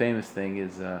the more famous thing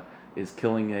is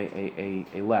killing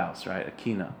a louse, right? A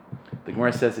kina. The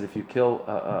Gemara says that if you kill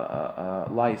a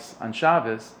lice on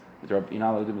Shabbos, you're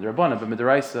not allowed to do midrabanan, but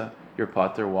midraisa you're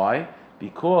pater. Why?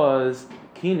 Because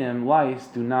kinim, lice,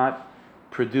 do not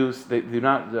produce. They do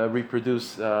not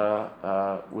reproduce with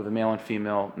a male and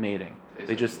female mating.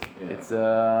 They just it's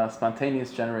a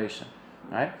spontaneous generation,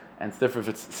 right? And it's therefore,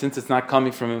 since it's not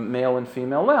coming from a male and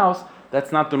female louse,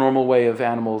 that's not the normal way of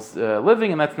animals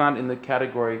living, and that's not in the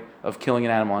category of killing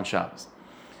an animal on Shabbos.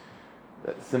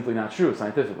 That's simply not true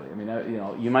scientifically. I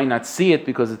mean, you might not see it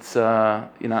because it's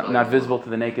not visible to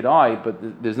the naked eye,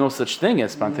 but there's no such thing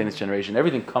as spontaneous generation.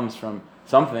 Everything comes from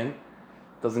something.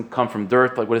 It doesn't come from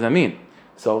dirt. Like, what does that mean?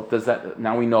 So does that?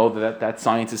 Now we know that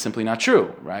science is simply not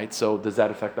true, right? So does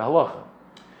that affect the halacha? All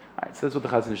right. So that's what the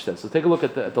Chazon Ish says. So take a look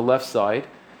at the left side.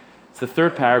 It's the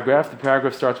third paragraph. The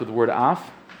paragraph starts with the word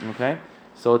af. Okay.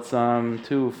 So it's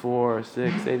 2, 4,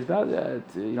 6, 8,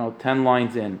 about 10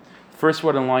 lines in. First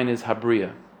word in line is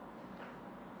habriya.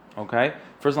 Okay.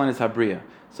 First line is habriya.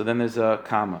 So then there's a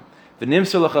comma.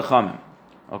 V'nimser l'chachamim.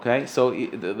 Okay. So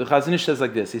the Chazon Ish says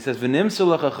like this. He says v'nimser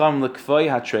l'chacham l'kfay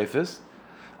hatrefis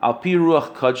al pi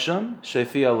ruach kodsham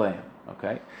shefi aleim.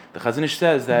 Okay. The Chazon Ish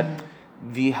says that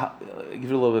give you a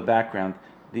little bit of background.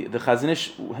 The Chazon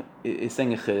Ish is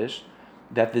saying a chiddush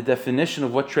that the definition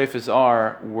of what treifas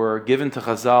are were given to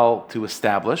Chazal to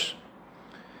establish,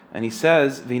 and he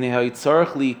says v'nei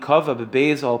hayitzarach li kava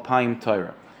bebeis al paim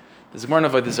Torah. There's a Gemara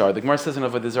in Avodah Zarah. The Gemara says in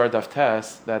Avodah Zarah Daf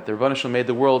Tes that the Rebbeinu Shalom made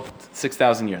the world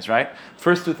 6,000 years, right?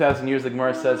 First 2,000 years, the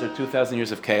Gemara says, are 2,000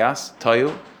 years of chaos,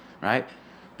 tayu, right?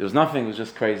 There was nothing; it was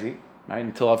just crazy, right?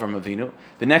 Until Avram Avinu.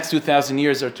 The next 2,000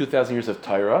 years are 2,000 years of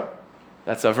Torah.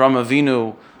 That's Avram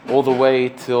Avinu all the way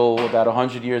till about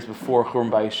 100 years before Churban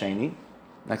Bayis Sheni.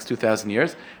 Next 2,000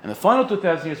 years. And the final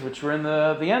 2,000 years, which we're in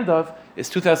the end of, is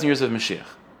 2,000 years of Mashiach.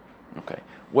 Okay.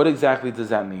 What exactly does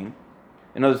that mean?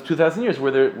 In other words, 2,000 years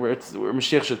where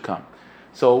Mashiach should come.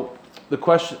 So the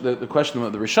question that the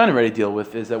Rishonim already deal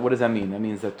with is that what does that mean? That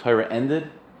means that Torah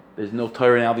ended. There's no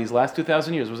Torah now these last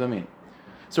 2,000 years. What does that mean?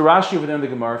 So Rashi over there in the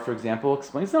Gemara, for example,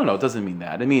 explains, no, it doesn't mean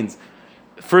that. It means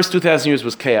first 2,000 years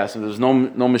was chaos, and there was no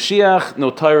Mashiach,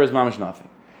 no Torah, is mamash nothing.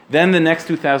 Then the next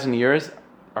 2,000 years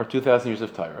are 2,000 years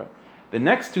of Torah. The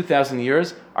next 2,000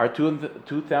 years are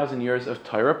 2,000 years of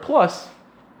Torah plus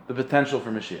the potential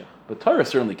for Mashiach. But Torah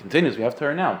certainly continues. We have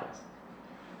Torah nowadays.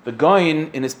 The Gaon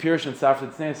in his Pirush and Safra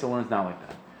Tzneisa learns not like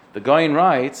that. The Gaon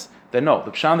writes that no,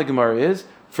 the Pshan the Gemara is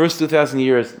first 2,000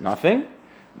 years nothing,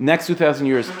 next 2,000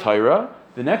 years Torah,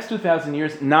 the next 2,000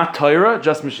 years not Torah,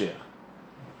 just Mashiach.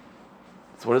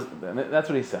 So that's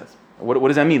what he says. What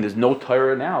does that mean? There's no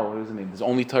Torah now. What does it mean? There's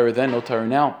only Torah then, no Torah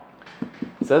now.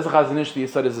 It says the Chazon Ish, the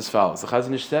Yesod is as follows. The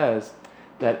Chazon Ish says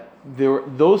that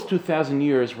those 2,000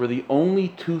 years were the only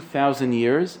 2,000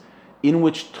 years in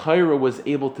which Torah was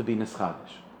able to be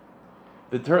nischadish.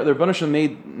 The Rebbeinu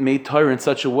Shalom made Torah in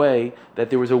such a way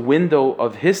that there was a window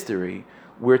of history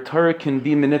where Torah can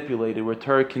be manipulated, where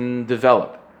Torah can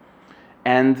develop.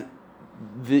 And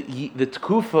the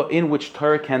tkufa in which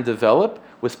Torah can develop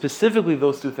was specifically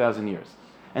those 2,000 years.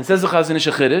 And says the Chazon Ish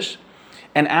Chiddush,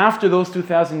 and after those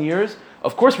 2,000 years,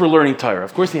 of course we're learning Torah,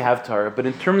 of course we have Torah, but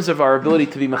in terms of our ability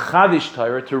to be mechadish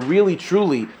Torah, to really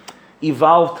truly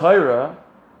evolve Torah,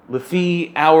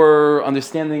 lefi our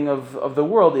understanding of the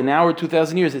world, in our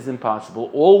 2,000 years is impossible.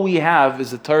 All we have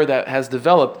is a Torah that has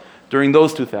developed during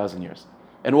those 2,000 years.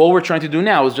 And all we're trying to do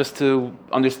now is just to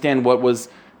understand what was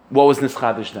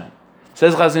nischadish then.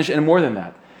 Says Chazon Ish, and more than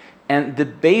that.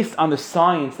 And based on the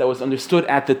science that was understood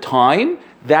at the time,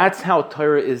 that's how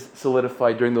Torah is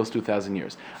solidified during those 2,000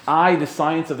 years. The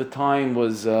science of the time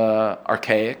was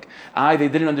archaic. They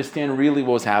didn't understand really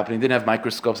what was happening. They didn't have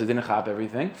microscopes. They didn't have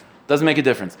everything. Doesn't make a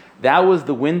difference. That was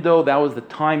the window. That was the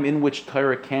time in which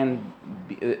Torah can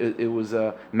be, it was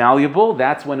malleable.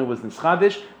 That's when it was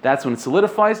nischadish. That's when it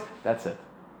solidifies. That's it.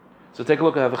 So take a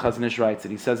look at how the Chazon Ish writes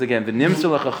it. He says again,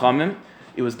 "V'nimser l'chachamim."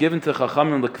 It was given to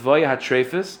Chachamim l'kvaya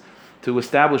hatrefis, to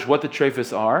establish what the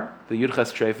treifas are, the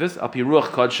Yurches treifas, al pi ruach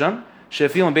kodsham,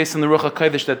 shefilim based on the ruach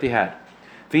hakodesh that they had.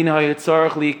 V'nei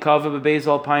hayitzarach li kava bebeis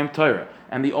al paim Torah.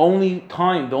 And the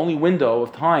only window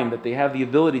of time that they have the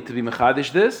ability to be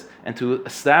mechadish this and to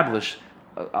establish,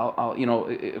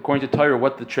 according to Torah,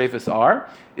 what the treifas are,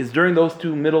 is during those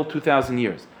middle 2,000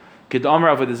 years. Kid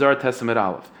Amar Avodah Zarah Testament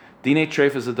Aleph. Dinei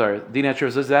Trefus Adar. Dinei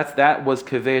Trefus, that was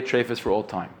Kaveh Trefus for all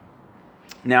time.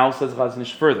 Now, says Chazon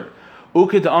Ish further.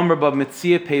 Ukid Amr Bab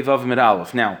Metzia Peivav Mid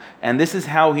Aleph. Now, and this is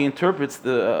how he interprets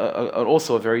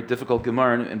also a very difficult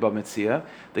Gemara in Bab Metzia.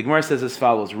 The Gemara says as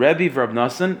follows: Rebbe v'Rab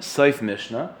Nassan Seif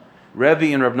Mishnah.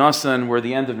 Rebbe and Rab Nassan were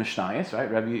the end of Mishnayos,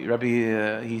 right?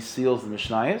 Rebbe he seals the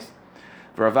Mishnayos.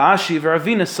 Rav Ashi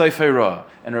v'Ravina Seif Hayra,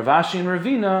 and Rav Ashi and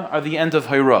Ravina are the end of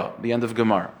Hayra, the end of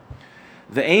Gemara.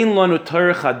 The Ein Lanu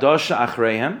Torah Chadasha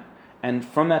Achreihem, and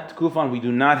from that Tkufan we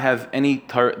do not have any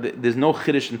Torah. There's no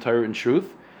Chiddush in Torah in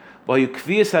truth. And the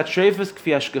Rebbeinu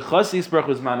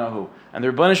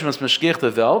must mashgiach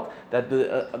the Welt that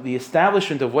the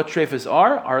establishment of what treifas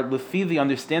are lefi the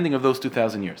understanding of those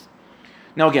 2,000 years.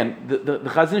 Now again, the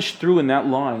Chazon Ish threw in that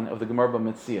line of the Gemara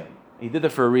B'Metzia. He did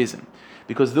that for a reason,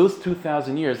 because those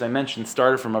 2,000 years I mentioned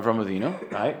started from Avram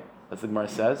Avinu, right? That's the Gemara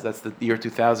says. That's the year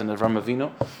 2000 of Avram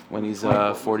Avinu when he's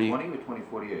 40. 20 or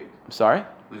 2048? I'm sorry.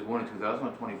 He was born in 2000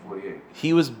 or 2048?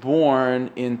 He was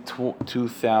born in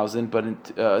 2000, but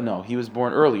no, he was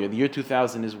born earlier. The year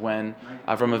 2000 is when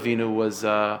Avram Avinu was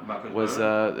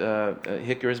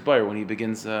Hikar Bayer, when he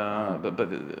begins, but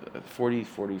 40,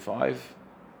 45.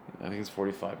 I think it's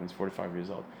 45. He's 45 years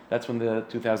old. That's when the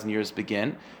 2,000 years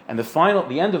begin, and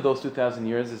the end of those 2,000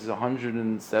 years is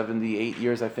 178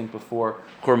 years, I think, before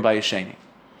Churban Bayesheni.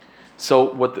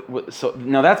 So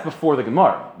now that's before the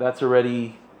Gemara. That's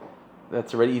already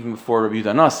even before Rabbi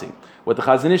Yehuda Nasi. What the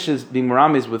Chazon Ish is being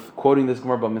meramis with quoting this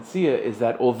Gemara B'Metzia is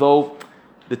that although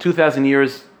the 2,000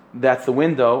 years, that's the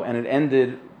window, and it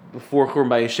ended before Churban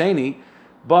Bayesheni,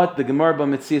 but the Gemara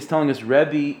B'Metzia is telling us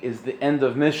Rebbe is the end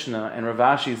of Mishnah and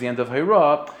Rav Ashi is the end of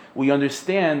Hayra. We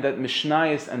understand that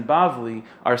Mishnayos and Bavli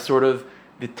are sort of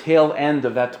the tail end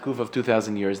of that Tekuf of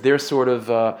 2,000 years. They're sort of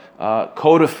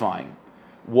codifying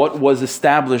what was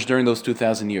established during those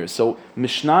 2,000 years. So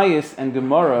Mishnayos and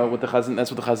Gemara, that's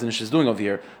what the Chazon Ish is doing over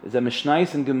here, is that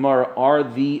Mishnayos and Gemara are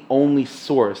the only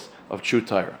source of true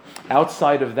Torah.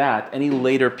 Outside of that, any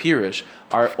later Pirush,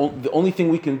 the only thing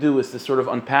we can do is to sort of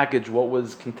unpackage what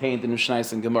was contained in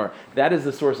Mishnayos and Gemara. That is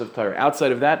the source of Torah.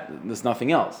 Outside of that, there's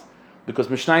nothing else. Because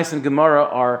Mishnayos and Gemara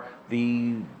are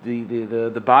the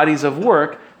bodies of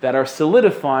work that are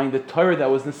solidifying the Torah that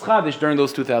was nischadish during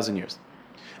those 2,000 years.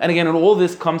 And again, all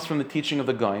this comes from the teaching of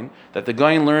the Gaon, that the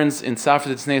Gaon learns in Safra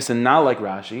Tzneis and not like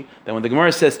Rashi, that when the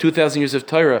Gemara says 2,000 years of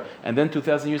Torah and then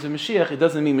 2,000 years of Mashiach, it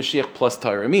doesn't mean Mashiach plus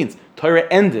Torah. It means Torah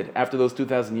ended after those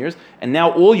 2,000 years, and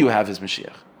now all you have is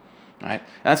Mashiach. Right?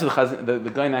 And that's what the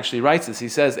Gaon actually writes this. He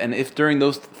says, and if during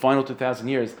those final 2,000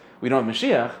 years we don't have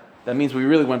Mashiach, that means we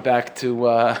really went back to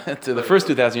the first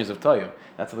 2,000 years of Torah.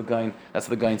 That's what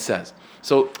the Gaon says.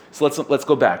 So let's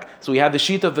go back. So we have the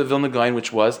sheet of the Vilna Gaon,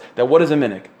 which was that what is a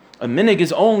minig? A minig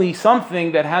is only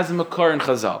something that has a makar in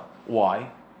Chazal.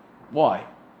 Why? Well,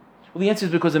 the answer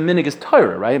is because a minig is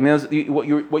Torah, right? I mean, what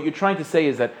you're trying to say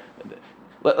is that,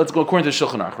 let's go according to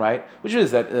Shulchan Aruch, right? Which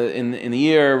is that in the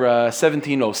year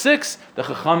 1706, the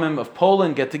Chachamim of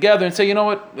Poland get together and say, you know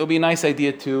what, it'll be a nice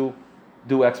idea to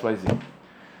do X, Y, Z.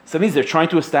 So that means they're trying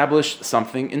to establish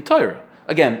something in Torah.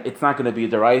 Again, it's not going to be a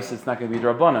Derais, it's not going to be a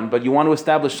Rabbanan, but you want to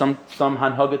establish some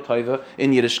Hanhaga Taiva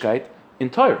in Yiddishkeit in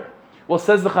Torah. Well,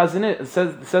 says the Chazon,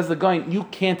 says the Gaon, you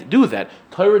can't do that.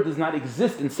 Torah does not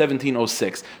exist in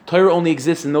 1706. Torah only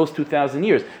exists in those 2,000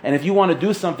 years. And if you want to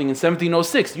do something in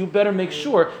 1706, you better make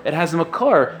sure it has a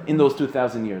makar in those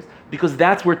 2,000 years, because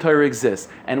that's where Torah exists.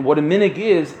 And what a minig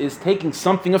is taking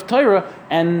something of Torah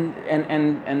and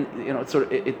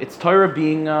it's Torah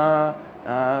being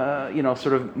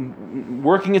sort of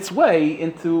working its way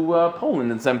into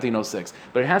Poland in 1706.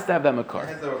 But it has to have that makar. It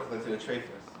has to work like a treifus,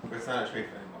 but it's not a treifus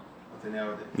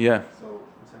anymore. Yeah. So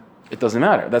it doesn't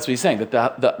matter. That's what he's saying. That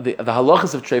the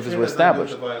halachas of treifas were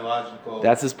established.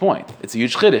 That's his point. It's a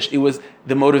huge chiddush. It was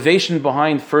the motivation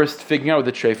behind first figuring out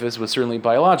the treifas was certainly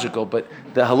biological, but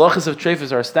the halachas of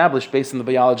treifas are established based on the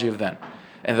biology of then.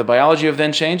 And if the biology of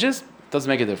then changes, it doesn't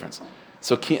make a difference.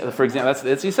 So, for example, that's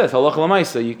what he says. Halacha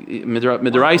l'maisa,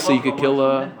 midaraisa, you could kill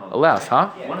a louse, huh?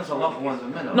 One is halacha, one is a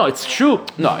minhag. No, it's true.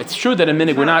 No, it's true that a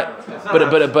minig we're not. It's not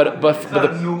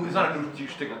a new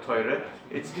shtick of Torah.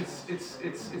 It's a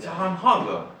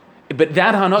hanhaga. But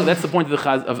that hanhaga, that's the point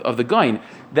of the Gaon.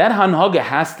 That hanhaga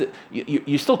has to.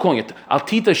 You're still calling it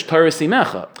altitash Torah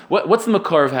simecha. What's the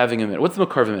makar of having a minig? What's the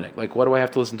makar of a minig? Like, why do I have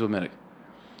to listen to a minig?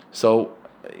 So.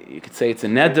 You could say it's a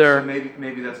neder. So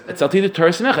maybe that's. It's altitash Torah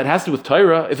simecha. It has to do with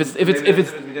Torah. If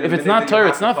it's not Torah,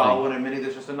 it's nothing.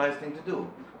 There's just a nice thing to do.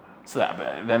 So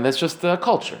then that's just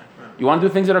culture. You want to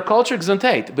do things that are culture,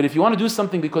 gesundheit. But if you want to do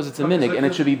something because it's a minig and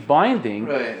it should be binding,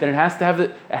 then it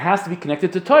has to be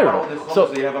connected to Torah.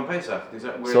 So you have on Pesach.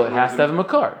 So it has to have a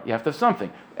makar. You have to have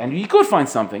something, and you could find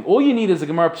something. All you need is a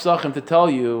Gemara Pesachim to tell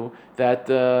you that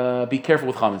be careful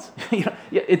with chametz.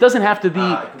 It doesn't have to be.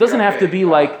 Doesn't have to be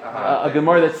like a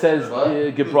Gemara that says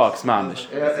gebraks mamish.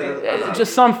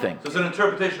 Just something. So it's an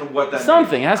interpretation of what that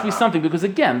something. means. It has to be something because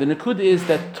again, the Nakud is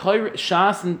that Torah,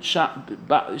 Shas and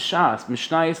Shas,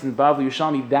 Mishnayos and Bavli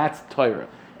Yerushalmi, that's Torah.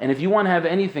 And if you want to have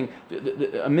anything,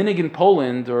 a minig in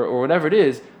Poland or whatever it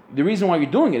is, the reason why you're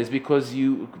doing it is because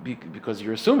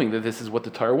you're assuming that this is what the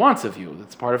Torah wants of you.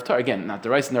 It's part of Torah. Again, not the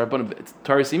rice and the Rabbanim, it's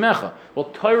Torah Simecha. Well,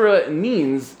 Torah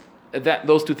means that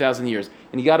those 2,000 years,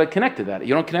 and you got to connect to that.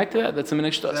 You don't connect to that, that's a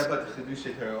minig shtos. Is that about the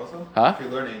Chidush Torah also? Huh? If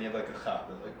you're learning, you have like a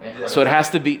chap. So it has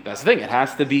to be. That's the thing. It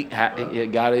has to be. You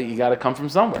gotta come from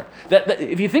somewhere. That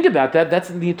if you think about that, that's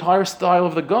the entire style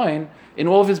of the Gaon in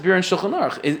all of his beer and Shulchan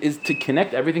Aruch is to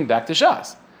connect everything back to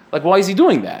Shas. Like, why is he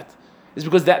doing that? It's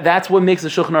because that's what makes the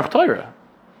Shulchan Aruch Torah.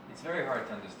 It's very hard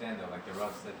to understand though, like the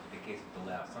Rav said, the case of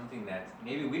the Lao, something that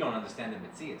maybe we don't understand in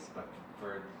Metzias, but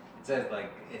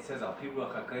it says Al Pi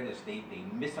Ruach HaKodesh, they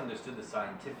misunderstood the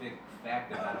scientific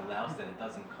fact about a louse that it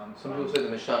doesn't come Some from. people say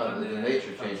the Mishana, the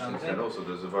nature changed things, and also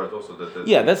there's a word also that.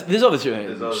 Yeah, there's other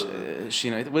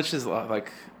There's which is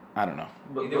like I don't know.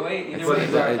 Either way,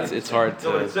 It's hard to.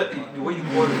 No, it said, the way you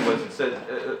quoted was it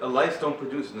said lice don't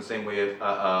produce in the same way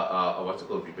what's it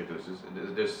called reproduces.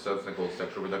 There's something called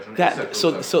sexual reduction.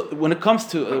 So when it comes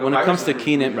to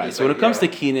kinim, right? So when it comes to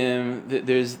kinim,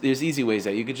 there's easy ways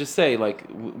that you could just say like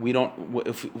we don't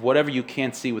if whatever you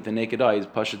can't see with the naked eye is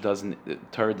Pasha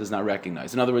Torah does not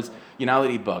recognize. In other words, you're not allowed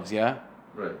to eat bugs, yeah.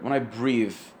 Right. When I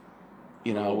breathe.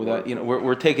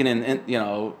 We're taking in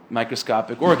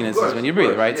microscopic organisms when you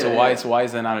breathe, right? So why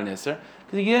is that not an isser?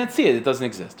 Because you can't see it; it doesn't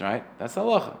exist, right? That's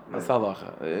halacha. That's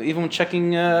halacha. Even when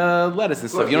checking lettuce and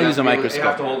stuff, you don't use a microscope. You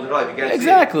have to hold it right. You can't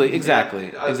Exactly.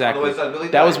 Really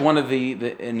That was one of the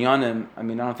inyanim. I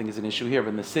mean, I don't think it's an issue here, but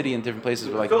in the city and different places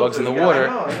with like bugs in the water, I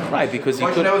know. right? Because you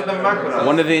could.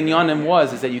 One Of the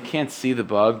inyanim is that you can't see the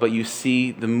bug, but you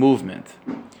see the movement.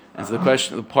 And so the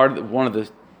question, one of the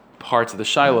parts of the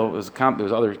Shiloh was there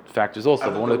was other factors also,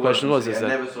 but one of the questions was I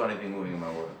never saw anything moving in my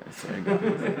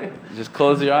water. Just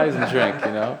close your eyes and drink,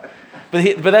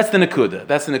 But that's the Nakuda.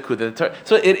 That's the Nakuda.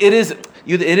 So it is a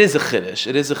chiddush.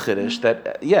 It is a chiddush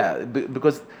that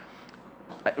because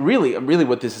really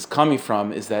what this is coming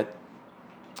from is that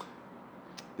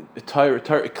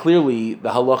clearly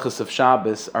the halachas of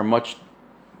Shabbos are much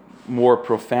more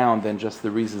profound than just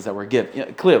the reasons that we're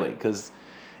given. Clearly, because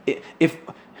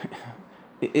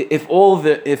if all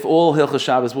Hilchos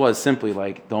Shabbos was simply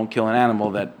like don't kill an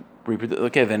animal that reproduces,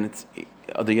 okay, then it's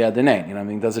the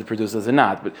Yadanei. Does it produce? Does it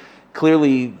not? But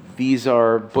clearly, these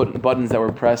are buttons that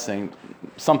we're pressing.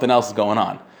 Something else is going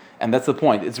on, and that's the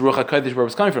point. It's Ruach Hakodesh where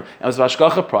it's coming from. And it was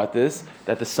Vashkacha Pratis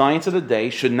that the science of the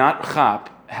day should not chap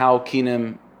how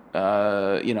kinim,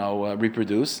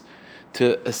 reproduce,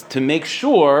 to make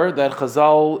sure that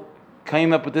Chazal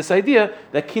came up with this idea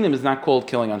that kinim is not called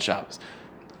killing on Shabbos.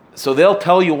 So they'll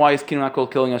tell you why is kinim not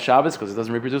called killing on Shabbos because it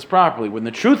doesn't reproduce properly. When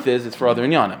the truth is, it's for other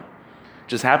inyanim.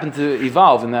 Just happened to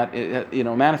evolve in that,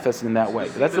 manifested in that way.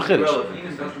 But that's the chiddush.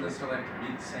 Kinim doesn't necessarily have to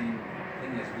be the same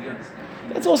thing as we understand.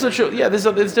 That's also true. Yeah,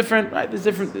 there's different, right? There's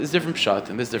different pshat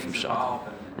and there's different pshat.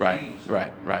 Right.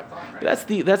 But that's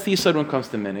the yisod when it comes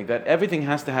to minig, that everything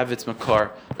has to have its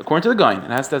makar according to the Gaon. It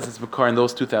has to have its makar in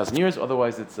those 2,000 years.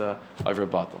 Otherwise, it's over a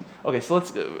bottle. Okay, so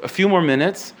let's a few more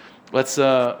minutes. Let's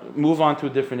move on to a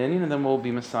different inyan, and then we'll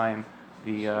be Messiahing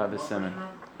the simon.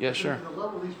 Yeah, sure. The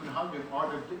level of these minhagim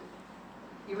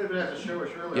even if it has a show or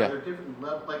earlier, Yeah. there are different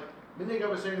levels. Like minig, I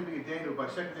was saying to be a danu by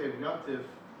second day of Yom Tiv,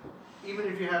 even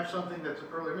if you have something that's an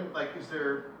earlier minute, like is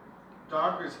there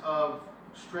daggers of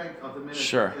strength of the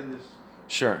minig in this?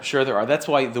 Sure there are. That's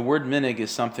why the word minig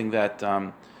is something that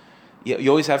you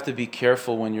always have to be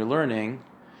careful when you're learning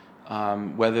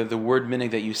whether the word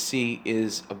minig that you see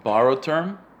is a borrowed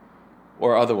term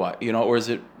or otherwise, or is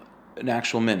it an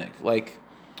actual minig? Like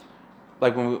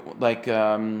when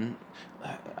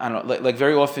I don't know, like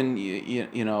very often, minig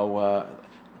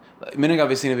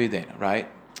avesina v'yedena, right?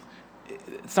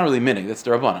 It's not really minig, that's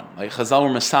the Rabbanan. Like Chazal were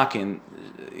masakin,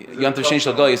 Yantav Shein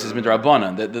Shel Gayis is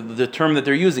midrabanan. The term that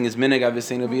they're using is minig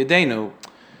avesina v'yedena,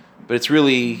 but it's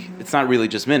not really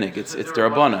just minig. It's the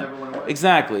Rabbanan.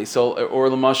 Exactly. So or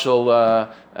l'mashal,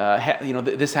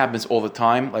 this happens all the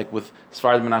time. Like with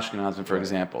Sfaradim and Ashkenazim, for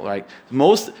example. Right.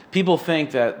 Most people think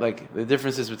that like the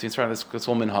differences between Sfaradim and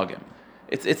Tzol minhagim.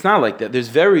 It's not like that. There's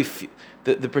very few.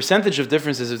 The percentage of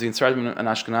differences between Sfaradim and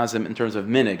Ashkenazim in terms of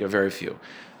minig are very few.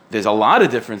 there's a lot of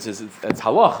differences. It's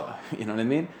halacha, you know what I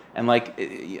mean? And like,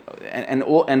 and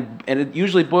it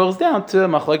usually boils down to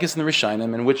machlokes in the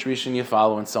Rishonim and which Rishon you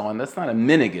follow and so on. That's not a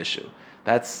minig issue.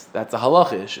 That's a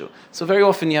halacha issue. So very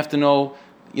often you have to know,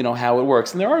 how it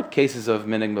works. And there are cases of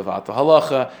minig mevatel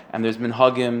halacha, and there's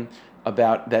minhagim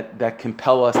about that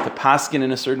compel us to paskin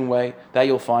in a certain way. That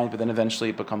you'll find, but then eventually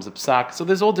it becomes a psak. So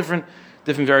there's all different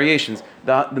variations.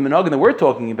 The minhagim that we're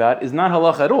talking about is not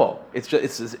halacha at all. It's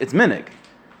minig.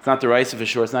 It's not the Raisa for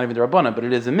sure. It's not even the Rabbana, but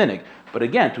it is a minig. But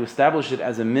again, to establish it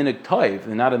as a minig toiv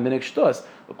and not a minig shtos,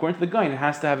 according to the Gaon, it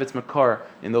has to have its makar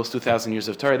in those 2,000 years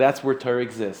of Torah. That's where Torah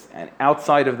exists. And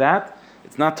outside of that,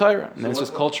 it's not Torah. And then it's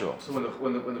just cultural. So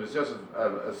when the Messiah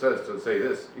says to say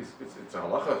this, it's a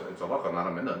halacha, not a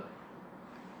minhag.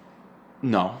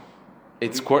 No.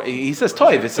 He says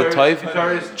toiv. It's a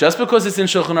toiv. Just because it's in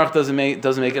Shulchan Aruch doesn't make it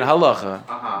halacha.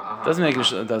 Doesn't make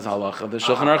it does halacha. The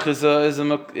Shulchan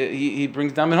Aruch he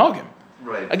brings down minhagim.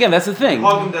 Right. Again, that's the thing.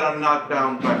 Minhagim that are not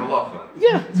bound by halacha.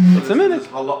 Yeah, it's a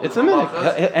minhag. It's a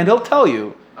minhag, and he'll tell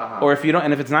you. Or if you don't,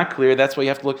 and if it's not clear, that's why you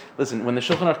have to look. Listen, when the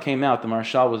Shulchan Aruch came out, the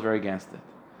Marshal was very against it.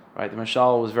 Right, the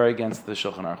Marshal was very against the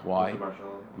Shulchan Aruch. Why? The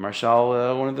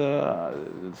Marshal, one of the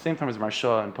same time as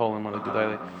Marshal in Poland, one of the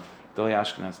Gedolei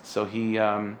Ashkenaz. So he,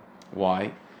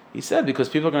 why? He said because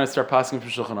people are going to start passing from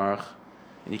Shulchan Aruch,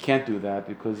 and you can't do that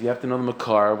because you have to know the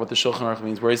makar, what the Shulchan Aruch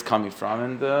means, where he's coming from,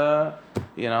 and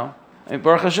and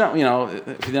Baruch Hashem, if you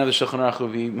didn't have the Shulchan Aruch, it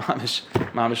would be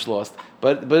mamish lost.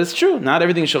 But it's true. Not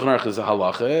everything in Shulchan Aruch is a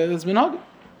halacha. It's minhag.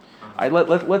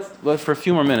 Let's for a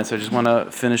few more minutes. I just want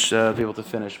to finish, be able to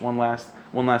finish one last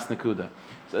nakuda.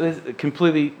 So this is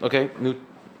completely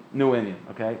new Indian.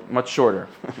 Okay, much shorter.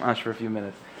 Much for a few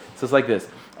minutes. So it's like this.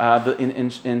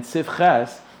 In Sif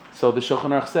Ches, so the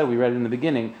Shulchan Aruch said, we read it in the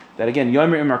beginning, that again,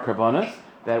 Yomer Imar Karbanos,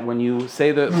 that when you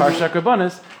say the Parsha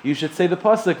Karbanos, you should say the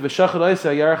pasuk V'shachar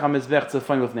Oisa Yarech HaMizbech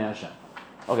Tzafon Lifnei Hashem.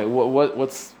 Okay,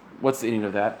 what's the meaning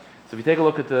of that? So if you take a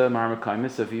look at the Maramakim,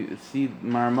 so if you see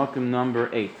Maramakim number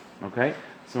 8, okay,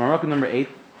 so Maramakim number 8,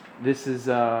 this is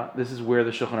where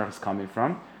the Shulchan Aruch is coming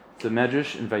from. It's a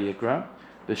Medrash in Vayikra.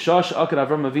 The Shosh Akad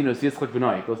Avram Avinu is Yitzchak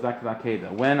B'nai. It goes back to the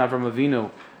Akedah. When Avram Avinu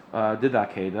did the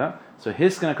Akedah, so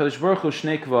Hiskan HaKadosh Baruch Hu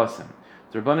Shnei Kvasim.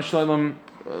 The Rebbeinu Shalom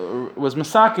was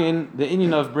masakin the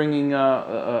inyan of bringing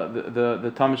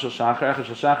the Tamid Shel Shachar, Echad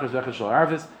Shel Shachar, Echad Shel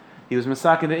Arvis. He was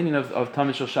masakin the inyan of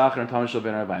Tamid Shel Shachar and Tamid Shel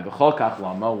Ben Arvayim. V'chol kach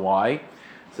lama. Why?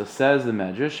 So says the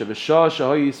Medrash, Shebeshah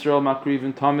Shahoy Yisrael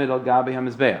Makrivin Tamid Al Gabi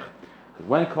HaMizbeach.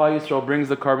 When Klal Yisrael brings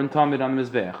the carbon Tamid on the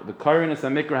Mizbeach, the Karin is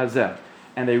HaMikra Hazeh,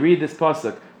 and they read this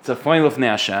pasuk, Tzafon Lifnei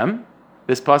Hashem,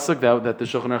 this pasuk that the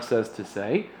Shulchan Aruch says to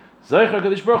say, Zoichar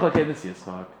Kadosh Baruch Hu Akedas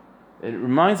Yitzchak. It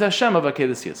reminds Hashem of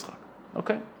Akedas Yitzchak.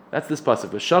 Okay, that's this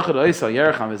pasuk. V'shachar Oisa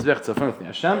Yarech HaMizbech Tzafon Lifnei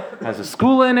Hashem has a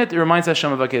school in it. It reminds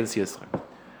Hashem of Akedas Yitzchak.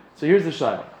 So here's the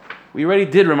shayla. We already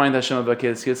did remind Hashem of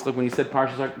Akedas Yitzchak when he said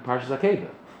Parshas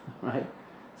Akedah, right?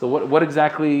 So what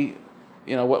exactly,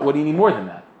 what do you need more than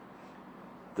that?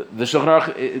 The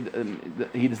Shulchan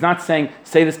Aruch, he is not saying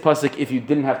say this pasuk if you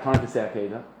didn't have time to say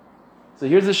Akedah. So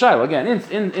here's the shayla again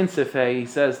in Sifei. He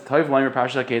says Toiv Lamer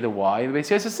Parshas Akedah. Why? And the Beis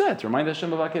Yosef said to remind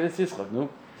Hashem of Akedas Yitzchak. No.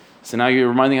 So now you're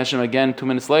reminding Hashem again 2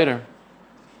 minutes later.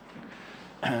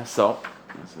 So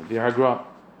the Hagra.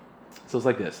 So it's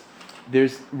like this.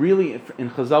 There's really in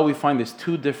Chazal we find there's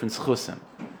 2 different schusim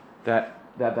that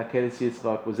Akedas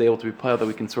Yitzchak was able to repel that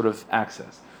we can sort of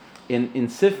access. In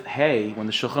Sif Hey, when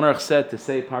the Shulchan Aruch said to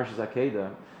say Parshas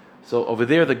Akedah, so over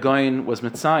there the Gaon was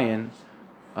Mitzayin.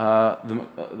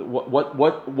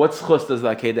 What schus does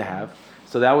the Akedah have?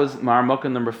 So that was Marmukah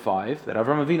number 5. That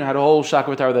Avram Avinu had a whole shakar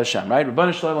with Hashem, right?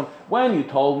 Rebbeinu Shalom, when you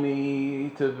told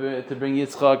me to bring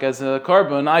Yitzchak as a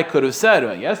carbon, I could have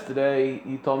said, yesterday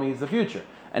you told me he's the future,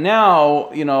 and now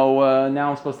now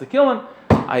I'm supposed to kill him.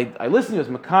 I listened to you as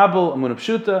Makabel, Amunah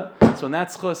Pshuta. So in that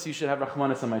schus you should have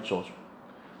Rachmanis on my children.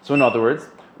 So in other words,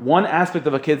 one aspect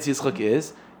of Akedas Yitzchak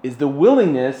is the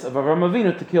willingness of Avram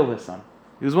Avinu to kill his son.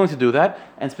 He was willing to do that,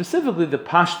 and specifically the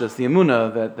pashtas, the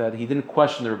emunah, that he didn't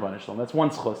question the Rebbeinu Shalom. That's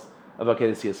one schus of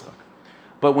Akedas Yitzchak.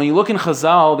 But when you look in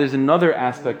Chazal, there's another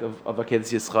aspect of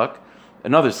Akedas Yitzchak,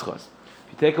 another schus.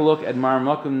 If you take a look at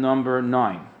Maramakim number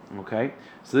 9, okay?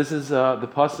 So this is the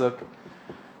pasuk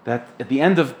that at the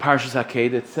end of Parshas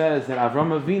Akedah, it says that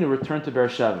Avram Avinu returned to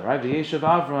Beersheba, right? V'yeshav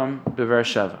Avram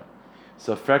beBeersheba.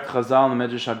 So frekt Chazal in the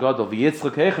Medrash Hagadol,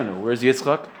 v'Yitzchak heichanu. Where's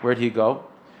Yitzchak? Where did he go?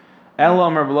 Elo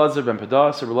Amar Belazar ben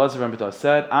Pedas. So Belazar ben Pedas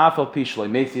said, Afal Pishloi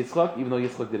Meis Yitzchak, even though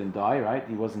Yitzchak didn't die, right?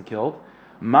 He wasn't killed.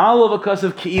 Malo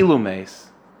v'kasav Ki'ilu Meis.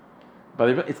 But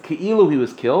it's Ki'ilu he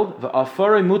was killed.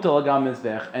 V'afarei mutal agam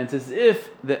Mizbech. And it's as if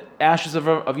the ashes of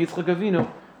Yitzchak Avinu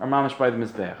are mamash by the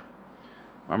Mizbech.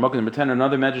 Marmok number 10,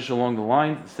 another medrash along the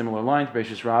line, similar lines,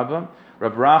 Beishis Rabbah,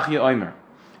 Rab Rachia Omer.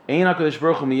 Ein HaKadosh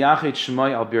Baruch Hu miyachet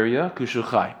shmai al birya kushu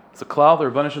chai. It's a klal, the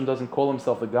Rebbeinu Shem doesn't call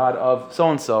himself the God of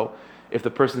so-and-so if the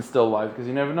person's still alive, because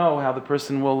you never know how the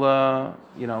person will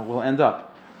end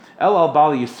up. El al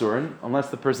Bal Yisurin, unless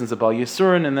the person's a Bal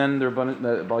Yisurin, and then the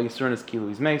Bal Yisurin is Kilu,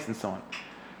 he's mace, and so on.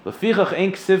 Lefichach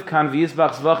ein ksiv kan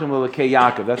v'yizbach zvachim l'lekei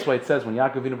Yaakov. That's why it says when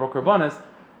Yaakov Avinu broke karbanos,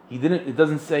 it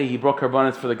doesn't say he broke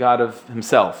karbanos for the God of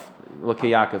himself, l'kei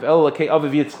Yaakov. El l'kei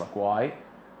Aviv Yitzchak. Why?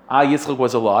 Yitzchak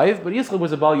was alive, but Yitzchak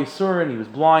was a Bal Yisurin, he was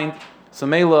blind. So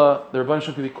Mela, the Rabbanan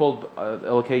Shem could be called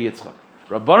Elokei Yitzchak.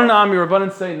 Rabbanan Ami,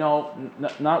 Rabbanan say no,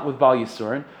 not with Bal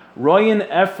Yisurin. Royin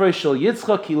Efrei Shel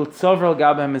Yitzchak Kilu Tzover Al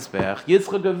Gabeh Mizbech.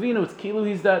 Yitzchak Avinu, it's Kilu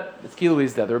he's dead. It's Kilu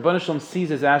he's dead. The Rabbanan Shem sees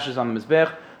his ashes on the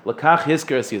Mizbech. Lakach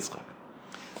Hizker Es Yitzchak.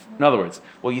 In other words,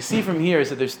 what you see from here is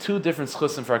that there's two different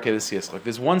schusim for Akedas Yitzchak.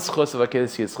 There's one schus of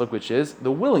Akedas Yitzchak, which is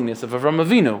the willingness of Avram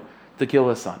Avinu to kill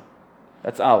his son.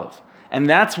 That's Aleph. And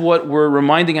that's what we're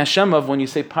reminding Hashem of when you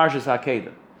say Parshas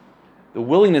HaKedah. The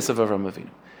willingness of Avram Avinu.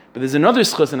 But there's another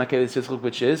schus in Akedas Yitzchak,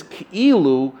 which is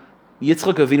Ki'ilu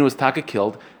Yitzchak Avinu was taka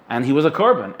killed, and he was a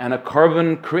korban, and a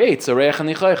korban creates a reich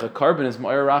anichayich. A korban is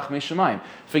ma'ir rach me'shamayim.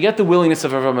 Forget the willingness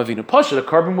of Avram Avinu. Pasha, a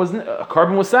korban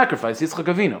was sacrificed. Yitzchak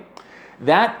Avinu.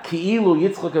 That Ki'ilu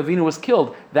Yitzchak Avinu was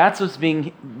killed. That's what's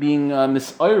being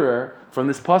mis'orer from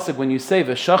this pasuk when you say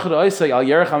v'shachar oisay al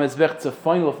yerech hamizbech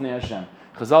tzafayin l'fnei Hashem.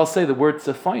 Chazal say the word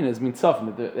tzafayin is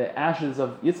mitzafin. The ashes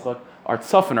of Yitzchak are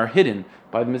tzafin, are hidden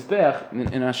by the mizbech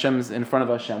in Hashem's, in front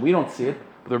of Hashem. We don't see it,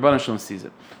 but the Rebbeinu Shalom sees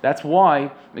it. That's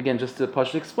why, again, just to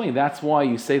partially explain, that's why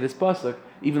you say this pasuk,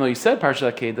 even though you said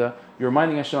Parshat Akedah, you're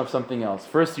reminding Hashem of something else.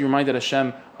 First, you reminded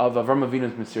Hashem of Avram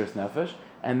Avinu's Mesiras Nefesh,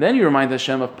 and then you remind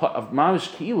Hashem of Mamish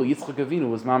Ki'ilu. Yitzchak Avinu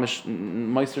was Mamish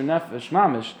Meiser Nefesh,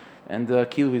 Mamish, and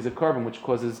Ki'ilu is a korban, which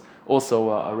causes also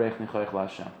a Reich Nichayich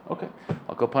LaHashem. Okay,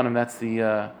 I'll go upon him. That's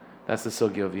the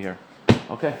sugya over here.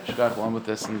 Okay, Shkach, on with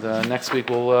this, and next week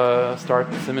we'll start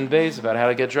Siman Beis about how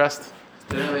to get dressed.